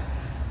happiness?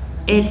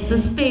 It's the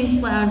Space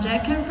Lounge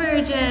at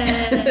CONvergence.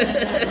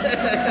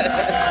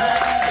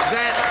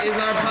 That is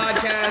our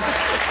podcast.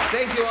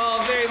 Thank you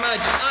all very much.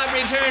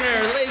 Aubrey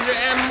Turner, Laser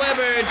M.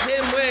 Weber,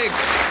 Tim Wick.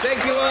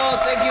 Thank you all.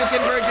 Thank you,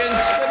 CONvergence.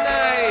 Good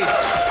night.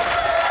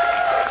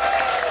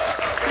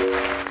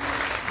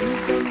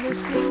 You've been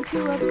listening to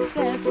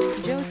Obsessed.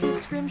 Joseph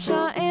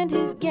Scrimshaw and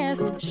his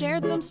guest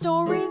shared some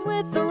stories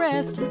with the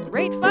rest.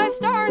 Rate 5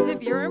 stars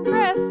if you're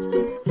impressed.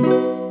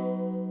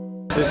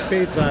 The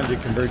Space Lounge at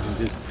CONvergence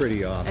is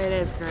pretty awesome. It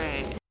is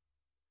great.